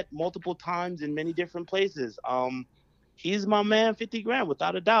have met multiple times in many different places. He's my man, 50 grand,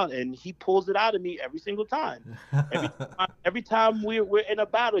 without a doubt, and he pulls it out of me every single time. Every time we're in a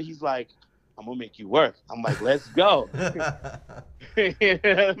battle, he's like, "I'm gonna make you work." I'm like, "Let's go." You know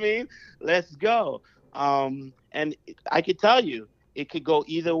what I mean? Let's go. And I could tell you, it could go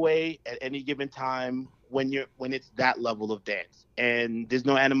either way at any given time when it's that level of dance, and there's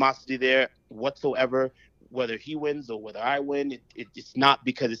no animosity there whatsoever. Whether he wins or whether I win, it's not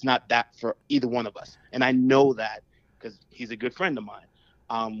because it's not that for either one of us, and I know that because he's a good friend of mine.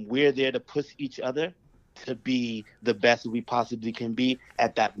 We're there to push each other to be the best we possibly can be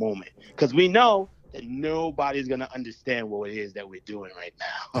at that moment, because we know that nobody's gonna understand what it is that we're doing right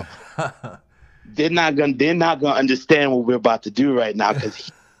now. They're not gonna understand what we're about to do right now, because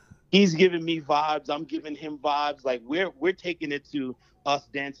he's giving me vibes, I'm giving him vibes. Like, we're taking it to us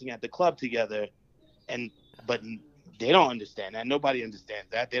dancing at the club together, but they don't understand that. Nobody understands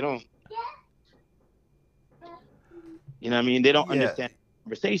that. They don't. You know what I mean? They don't understand the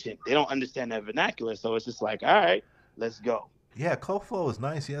conversation. They don't understand that vernacular. So it's just like, all right, let's go. Yeah, Koflo is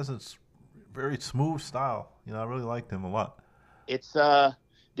nice. He has a very smooth style. You know, I really liked him a lot. It's there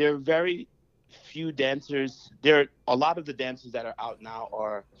are very few dancers. A lot of the dancers that are out now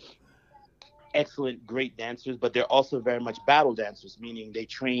are excellent, great dancers, but they're also very much battle dancers, meaning they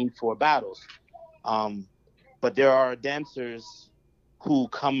train for battles. But there are dancers who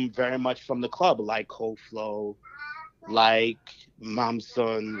come very much from the club, like Koflo, like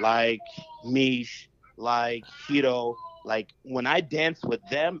Mamson, like Mish, like Hiro. Like, when I dance with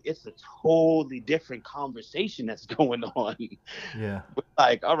them, it's a totally different conversation that's going on. Yeah.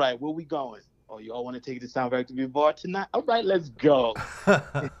 Like, all right, where we going? Oh, you all want to take the Sound Factory bar tonight? All right, let's go.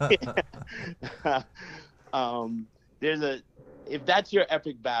 If that's your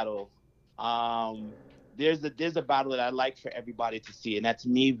epic battle, there's a battle that I like for everybody to see, and that's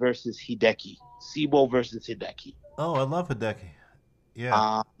me versus Hideki. Sibo versus Hideki. Oh, I love Hideki.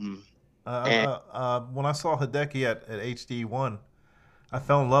 Yeah. When I saw Hideki at HD1, I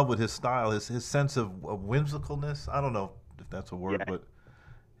fell in love with his style, his sense of whimsicalness. I don't know if that's a word, but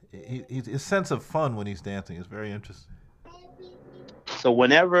his sense of fun when he's dancing is very interesting. So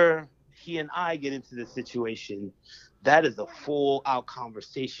whenever he and I get into this situation, that is a full-out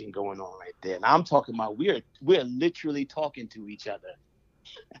conversation going on right there. And I'm talking about we're literally talking to each other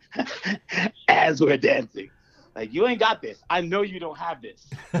as we're dancing. Like, you ain't got this. I know you don't have this.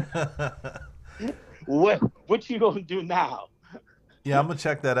 What you gonna do now? Yeah, I'm gonna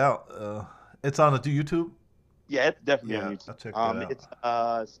check that out. It's on the YouTube. Yeah, it's definitely on YouTube. I'll check that out.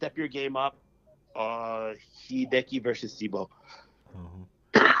 It's Step Your Game Up, Hideki versus Sibo.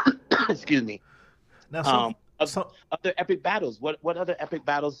 Mm-hmm. Excuse me. Now, other epic battles. What other epic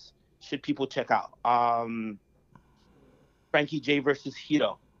battles should people check out? Frankie J versus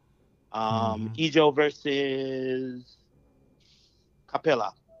Hiro. Ijo versus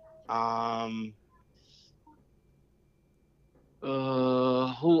Capella.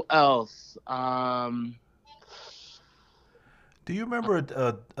 Who else? Do you remember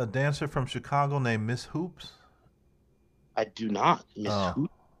a dancer from Chicago named Miss Hoops? I do not. Miss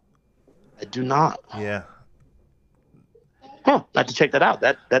Hoops? I do not. Yeah. Huh. I have to check that out.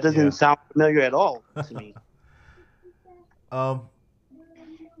 That doesn't sound familiar at all to me.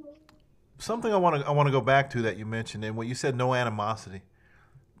 Something I want to go back to that you mentioned, and what you said, no animosity.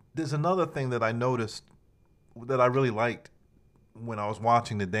 there's another thing that I noticed that I really liked when I was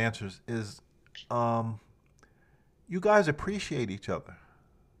watching the dancers is you guys appreciate each other.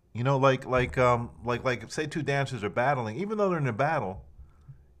 You know, like say two dancers are battling, even though they're in a battle,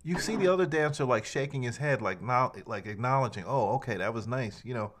 you see the other dancer like shaking his head, like now, like acknowledging, oh, okay, that was nice.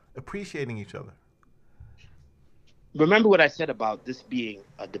 You know, appreciating each other. Remember what I said about this being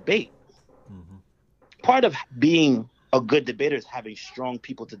a debate. Mm-hmm. Part of being a good debater is having strong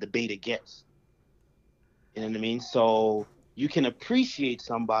people to debate against. You know what I mean? So you can appreciate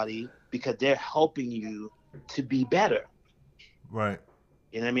somebody because they're helping you to be better. Right.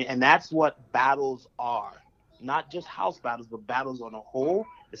 You know what I mean? And that's what battles are. Not just house battles, but battles on a whole,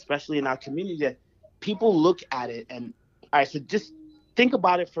 especially in our community, that people look at it and, all right, so just think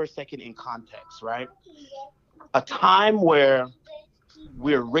about it for a second in context, right? A time where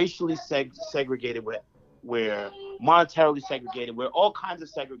we're racially segregated, we're monetarily segregated, we're all kinds of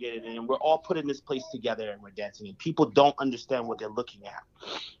segregated, and we're all put in this place together and we're dancing, and people don't understand what they're looking at.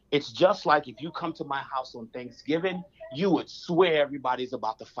 It's just like if you come to my house on Thanksgiving, you would swear everybody's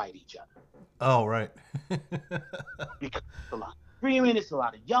about to fight each other. Oh, right. Because it's a lot of screaming, it's a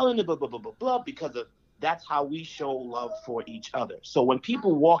lot of yelling, blah, blah, blah, blah, blah, because of that's how we show love for each other. So when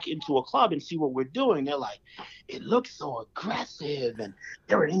people walk into a club and see what we're doing, they're like, it looks so aggressive, and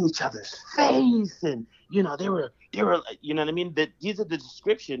they were in each other's face, and you know, they were, you know what I mean? These are the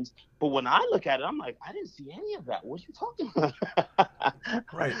descriptions. But when I look at it, I'm like, I didn't see any of that. What are you talking about?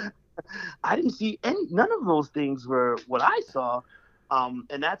 Right. I didn't see none of those things were what I saw.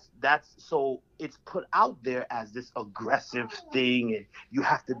 And that's so it's put out there as this aggressive thing, and you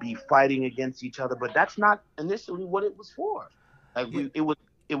have to be fighting against each other, but that's not initially what it was for. Like it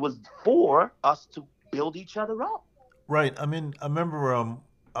was for us to build each other up. Right. I mean, I remember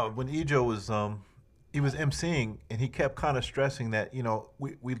when Ejo was he was emceeing, and he kept kind of stressing that, you know,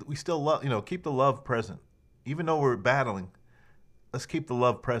 we still love, you know, keep the love present, even though we're battling. Let's keep the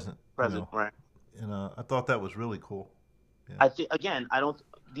love present. Present, you know? Right. And I thought that was really cool. Yeah. I think, again,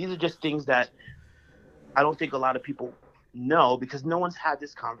 these are just things that I don't think a lot of people know, because no one's had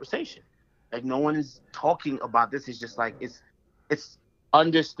this conversation. Like, no one is talking about this. It's just like, it's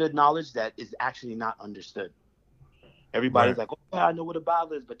understood knowledge that is actually not understood. Everybody's like, oh, I know what a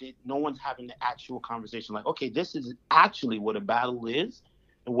battle is, but no one's having the actual conversation. Like, okay, this is actually what a battle is,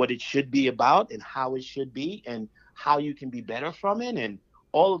 and what it should be about, and how it should be, and how you can be better from it, and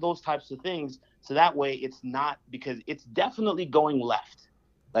all of those types of things. So that way it's not, because it's definitely going left.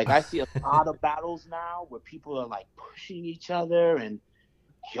 Like, I see a lot of battles now where people are like pushing each other, and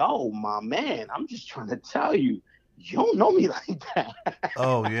yo, my man, I'm just trying to tell you, you don't know me like that.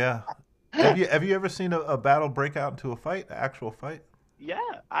 Oh yeah. Have you ever seen a battle break out into a fight, an actual fight? Yeah,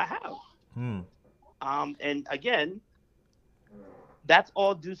 I have. And again, that's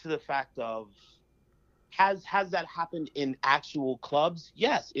all due to the fact of, has that happened in actual clubs?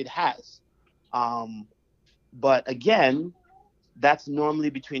 Yes, it has. But again, that's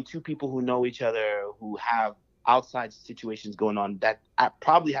normally between two people who know each other, who have outside situations going on that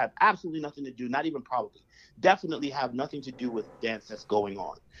probably have absolutely nothing to do, not even probably, definitely have nothing to do with dance that's going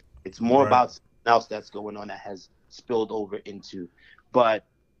on. It's more about something else that's going on that has spilled over into. But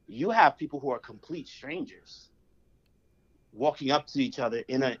you have people who are complete strangers walking up to each other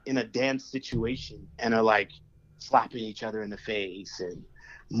in a dance situation and are like slapping each other in the face and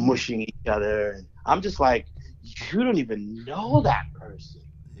mushing each other. And I'm just like, you don't even know that person.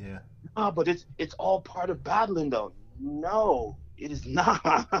 Yeah. No, but it's all part of battling, though. No, it is not.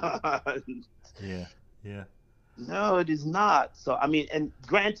 Yeah. Yeah. No, it is not. So, I mean, and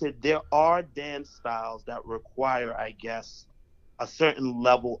granted, there are dance styles that require, I guess, a certain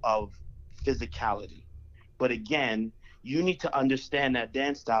level of physicality. But again, you need to understand that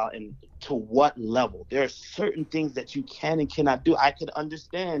dance style and to what level. There are certain things that you can and cannot do. I could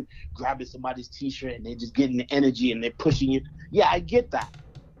understand grabbing somebody's t-shirt and they're just getting the energy and they're pushing you. Yeah, I get that.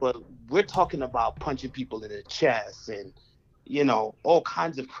 But we're talking about punching people in the chest and, you know, all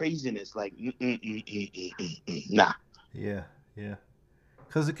kinds of craziness. Like, nah. Yeah, yeah.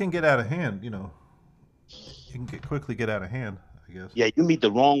 Because it can get out of hand, you know. It can quickly get out of hand, I guess. Yeah, you meet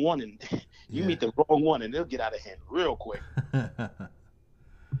the wrong one and meet the wrong one and they'll get out of hand real quick.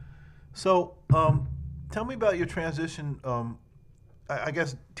 So, tell me about your transition. I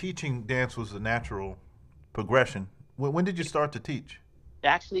guess teaching dance was a natural progression. When did you start to teach?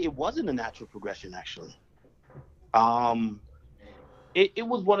 Actually, it wasn't a natural progression, actually. It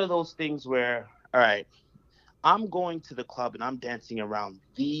was one of those things where, all right, I'm going to the club and I'm dancing around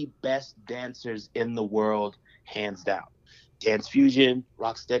the best dancers in the world, hands down. Dance Fusion,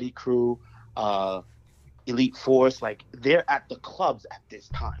 Rocksteady Crew, Elite Force, like they're at the clubs at this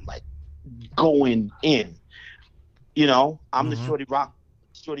time, like going in. You know, I'm the shorty rock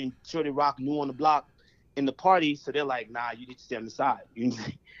new on the block in the party, so they're like, nah, you need to stay on the side.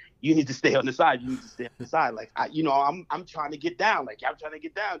 You need to stay on the side. You need to stay on the side. Like, I'm trying to get down. Like, I'm trying to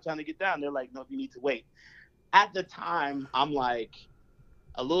get down. They're like, no, you need to wait. At the time, I'm like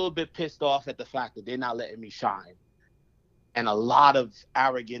a little bit pissed off at the fact that they're not letting me shine. And a lot of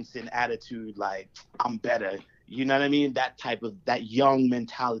arrogance and attitude, like, I'm better. You know what I mean? That young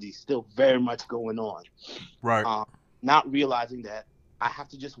mentality still very much going on. Right. Not realizing that I have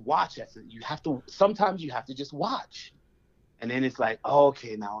to just watch. Sometimes you have to just watch. And then it's like, oh,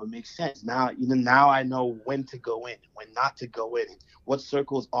 okay, now it makes sense. Now I know when to go in, when not to go in, what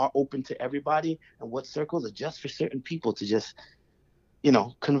circles are open to everybody, and what circles are just for certain people to just,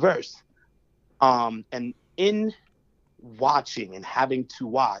 converse. And in watching and having to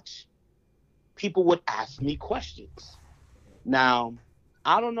watch, people would ask me questions. Now,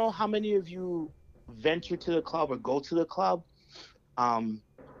 I don't know how many of you venture to the club or go to the club,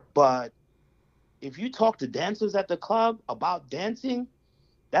 but if you talk to dancers at the club about dancing,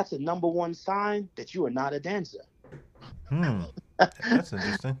 that's a number one sign that you are not a dancer. That's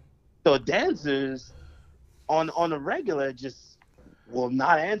interesting. So dancers on a regular just will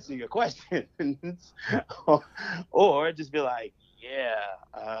not answer your questions or just be like,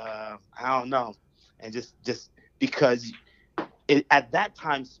 I don't know. And just because at that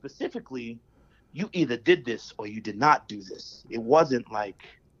time specifically, you either did this or you did not do this. It wasn't like,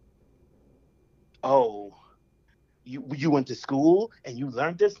 oh, you went to school and you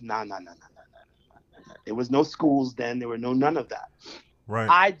learned this? No. There was no schools then. There were none of that. Right.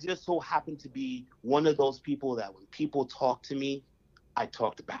 I just so happened to be one of those people that when people talk to me, I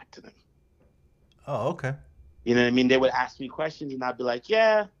talked back to them. Oh, okay. You know what I mean? They would ask me questions and I'd be like,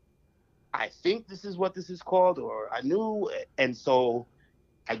 yeah, I think this is what this is called, or I knew. And so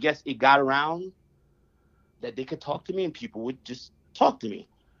I guess it got around that they could talk to me and people would just talk to me.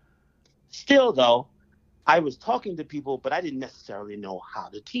 Still, though, I was talking to people, but I didn't necessarily know how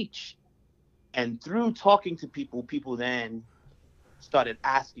to teach. And through talking to people, people then started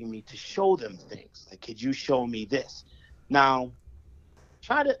asking me to show them things. Like, could you show me this? Now,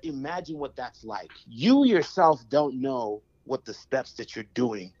 try to imagine what that's like. You yourself don't know what the steps that you're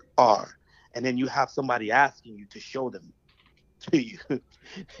doing are. And then you have somebody asking you to show them to you.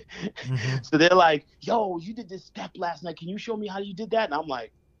 So they're like, yo, you did this step last night. Can you show me how you did that? And I'm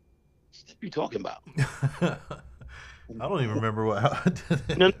like, what are you talking about? I don't even remember what I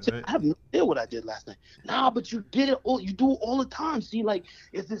did. Right? I have no idea what I did last night. Nah, but you did it. You do it all the time. See, like,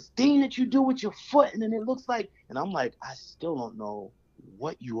 it's this thing that you do with your foot, and then it looks like, and I'm like, I still don't know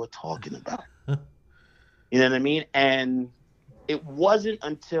what you are talking about. You know what I mean? And it wasn't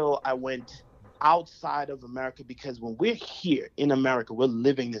until I went outside of America, because when we're here in America, we're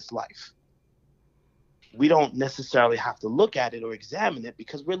living this life. We don't necessarily have to look at it or examine it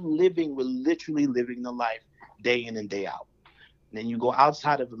because we're literally living the life day in and day out. And then you go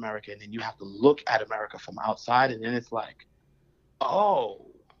outside of America and then you have to look at America from outside, and then it's like, oh,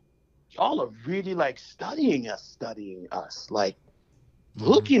 y'all are really like studying us, like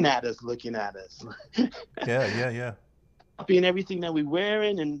looking at us. Yeah. Copying everything that we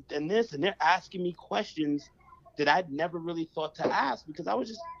wearing and this, and they're asking me questions that I'd never really thought to ask because I was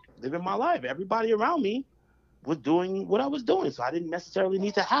just living my life. Everybody around me was doing what I was doing, so I didn't necessarily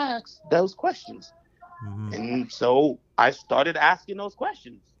need to ask those questions. And so I started asking those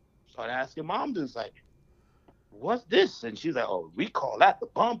questions. Started asking moms, and it's like, what's this? And she's like, oh, we call that the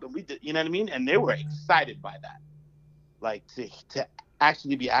bump, and we did, you know what I mean? And they were excited by that. Like to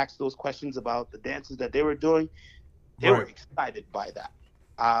actually be asked those questions about the dances that they were doing, they were excited by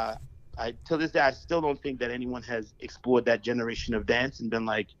that. To this day, I still don't think that anyone has explored that generation of dance and been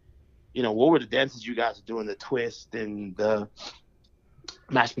like, what were the dances you guys were doing, the twist and the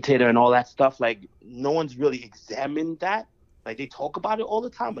mashed potato and all that stuff? Like, no one's really examined that. Like, they talk about it all the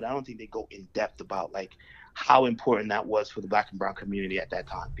time, but I don't think they go in depth about like how important that was for the Black and brown community at that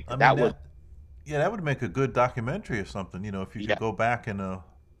time. Because that would make a good documentary or something. If you could go back and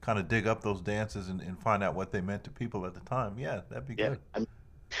kind of dig up those dances and find out what they meant to people at the time. Yeah, that'd be good.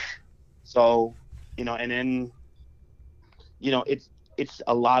 So, and then, it's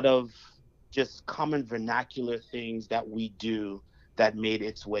a lot of just common vernacular things that we do that made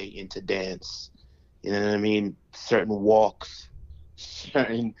its way into dance. You know what I mean? Certain walks,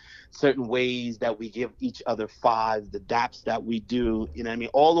 certain ways that we give each other fives, the daps that we do, you know what I mean?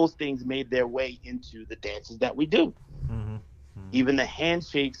 All those things made their way into the dances that we do. Even the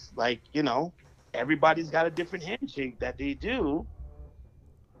handshakes, like, everybody's got a different handshake that they do.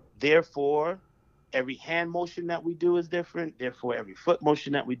 Therefore, every hand motion that we do is different. Therefore, every foot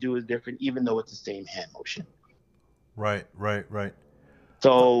motion that we do is different, even though it's the same hand motion. Right.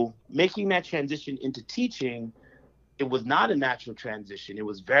 So making that transition into teaching, it was not a natural transition. It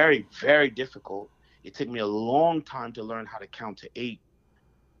was very, very difficult. It took me a long time to learn how to count to 8.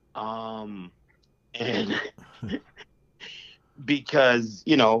 And because,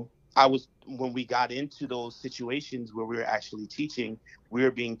 when we got into those situations where we were actually teaching, we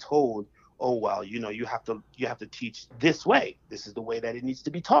were being told, oh, well, you have to teach this way. This is the way that it needs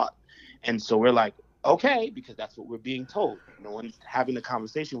to be taught. And so we're like, okay, because that's what we're being told. No one's having a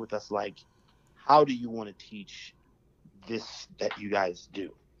conversation with us like, how do you want to teach this that you guys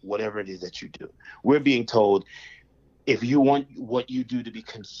do, whatever it is that you do? We're being told, if you want what you do to be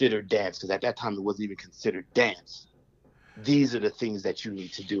considered dance, because at that time it wasn't even considered dance, these are the things that you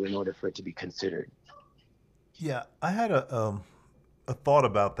need to do in order for it to be considered. Yeah, I had a thought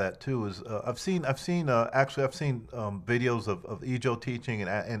about that too. Is I've seen videos of Ejo teaching,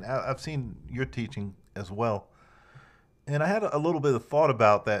 and I've seen your teaching as well, and I had a little bit of thought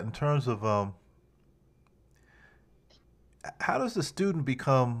about that in terms of how does the student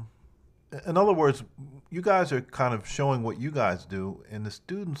become. In other words, you guys are kind of showing what you guys do, and the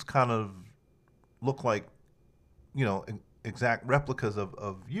students kind of look like, exact replicas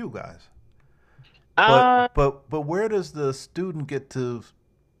of you guys. But where does the student get to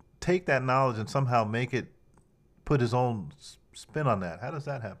take that knowledge and somehow put his own spin on that? How does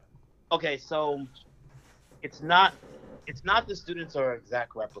that happen? Okay, so it's not the students are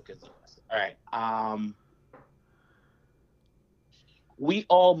exact replicas of us. All right. We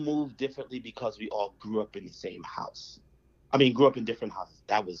all move differently because we all grew up in the same house. I mean, grew up in different houses.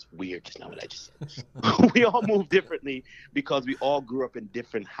 That was weird, just not what I just said. We all move differently because we all grew up in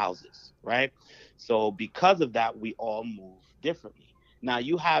different houses, right? So because of that, we all move differently. Now,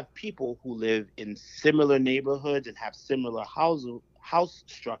 you have people who live in similar neighborhoods and have similar house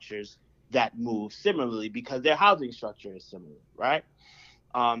structures that move similarly because their housing structure is similar, right?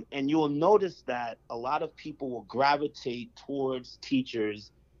 And you'll notice that a lot of people will gravitate towards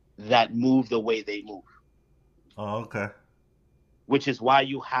teachers that move the way they move. Oh, okay. Which is why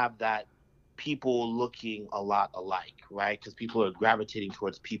you have that people looking a lot alike, right? Because people are gravitating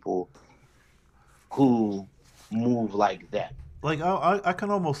towards people who move like that. Like I can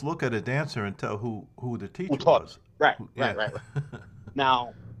almost look at a dancer and tell who the teacher was. Right.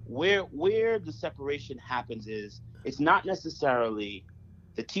 Now, where the separation happens is it's not necessarily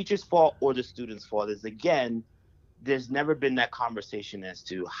the teacher's fault or the student's fault. Is again, there's never been that conversation as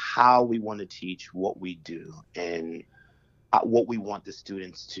to how we want to teach, what we do, and what we want the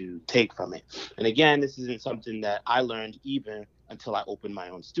students to take from it. And again, this isn't something that I learned even until I opened my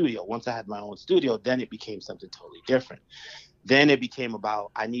own studio. Once I had my own studio, then it became something totally different. Then it became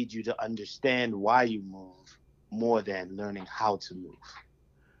about, I need you to understand why you move more than learning how to move.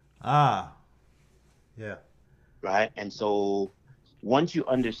 Ah, yeah. Right? And so once you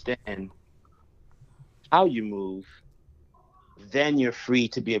understand how you move, then you're free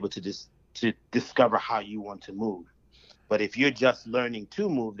to be able to discover how you want to move. But if you're just learning to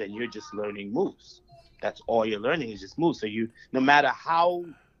move, then you're just learning moves. That's all you're learning is just moves. So no matter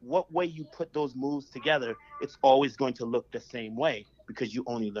what way you put those moves together, it's always going to look the same way because you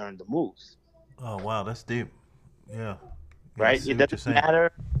only learn the moves. Oh, wow, that's deep. Yeah. Right? It doesn't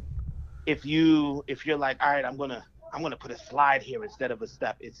matter if you're like, all right, I'm gonna put a slide here instead of a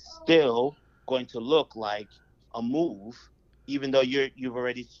step. It's still going to look like a move, even though you've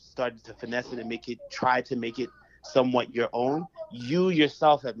already started to finesse it and try to make it somewhat your own. You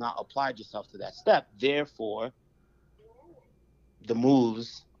yourself have not applied yourself to that step. Therefore, the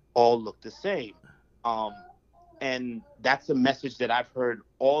moves all look the same. And that's a message that I've heard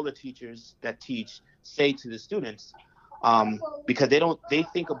all the teachers that teach say to the students, because they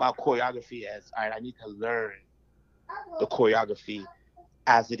think about choreography as, all right, I need to learn the choreography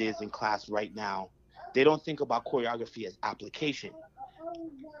as it is in class right now. They don't think about choreography as application.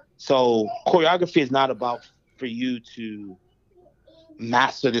 So choreography is not about for you to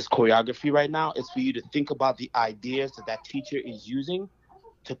master this choreography right now. It's for you to think about the ideas that teacher is using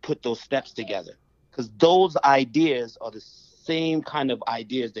to put those steps together. Because those ideas are the same kind of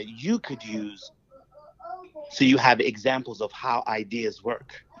ideas that you could use, so you have examples of how ideas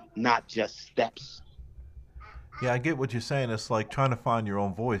work, not just steps. Yeah, I get what you're saying. It's like trying to find your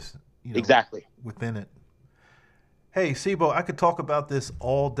own voice. Exactly. Within it. Hey, Sibo, I could talk about this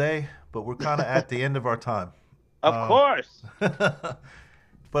all day, but we're kind of at the end of our time. Of course.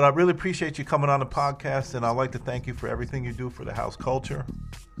 But I really appreciate you coming on the podcast, and I'd like to thank you for everything you do for the house culture.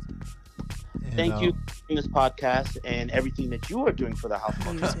 And, Thank you for doing this podcast and everything that you are doing for the house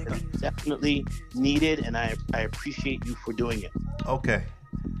culture. Music. It's definitely needed, and I appreciate you for doing it. Okay.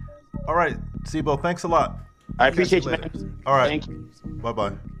 All right, Sibo, thanks a lot. I appreciate you, later. man. All right. Thank you.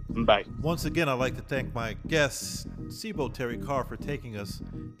 Bye-bye. Bye. Once again, I'd like to thank my guest, Sibo Terry Carr, for taking us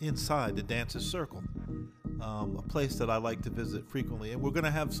inside the Dancers Circle, a place that I like to visit frequently. And we're going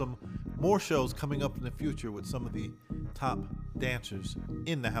to have some more shows coming up in the future with some of the top dancers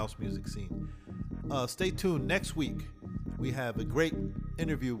in the house music scene. Stay tuned. Next week, we have a great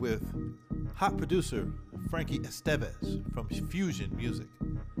interview with hot producer Frankie Estevez from Fusion Music.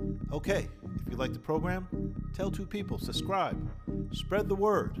 Okay, if you like the program, tell 2 people, subscribe, spread the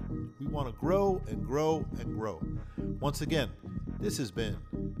word. We want to grow and grow and grow. Once again, this has been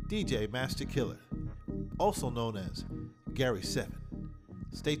DJ Master Killer, also known as Gary 7.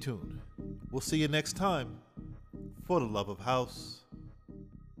 Stay tuned. We'll see you next time. For the love of house.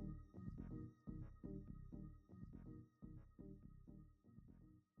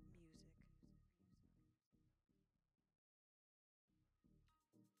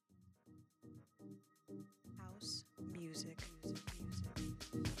 House music.